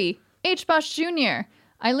Terry, H. Bosch Jr.,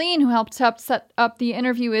 Eileen, who helped set up the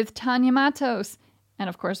interview with Tanya Matos, and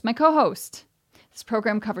of course my co-host. This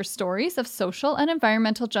program covers stories of social and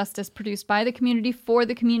environmental justice produced by the community for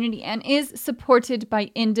the community and is supported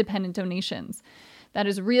by independent donations. That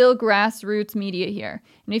is real grassroots media here.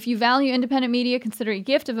 And if you value independent media, consider a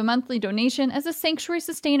gift of a monthly donation as a sanctuary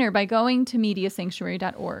sustainer by going to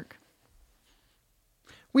mediasanctuary.org.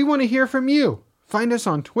 We want to hear from you. Find us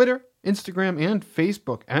on Twitter, Instagram, and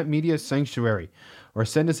Facebook at Media Sanctuary, or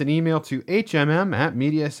send us an email to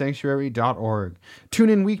hmm@mediasanctuary.org. Tune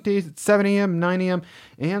in weekdays at 7 a.m., 9 a.m.,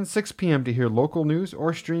 and 6 p.m. to hear local news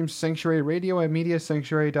or stream Sanctuary Radio at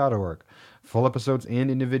mediasanctuary.org. Full episodes and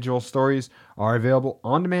individual stories are available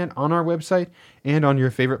on demand on our website and on your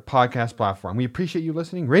favorite podcast platform. We appreciate you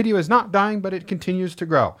listening. Radio is not dying, but it continues to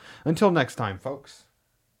grow. Until next time, folks.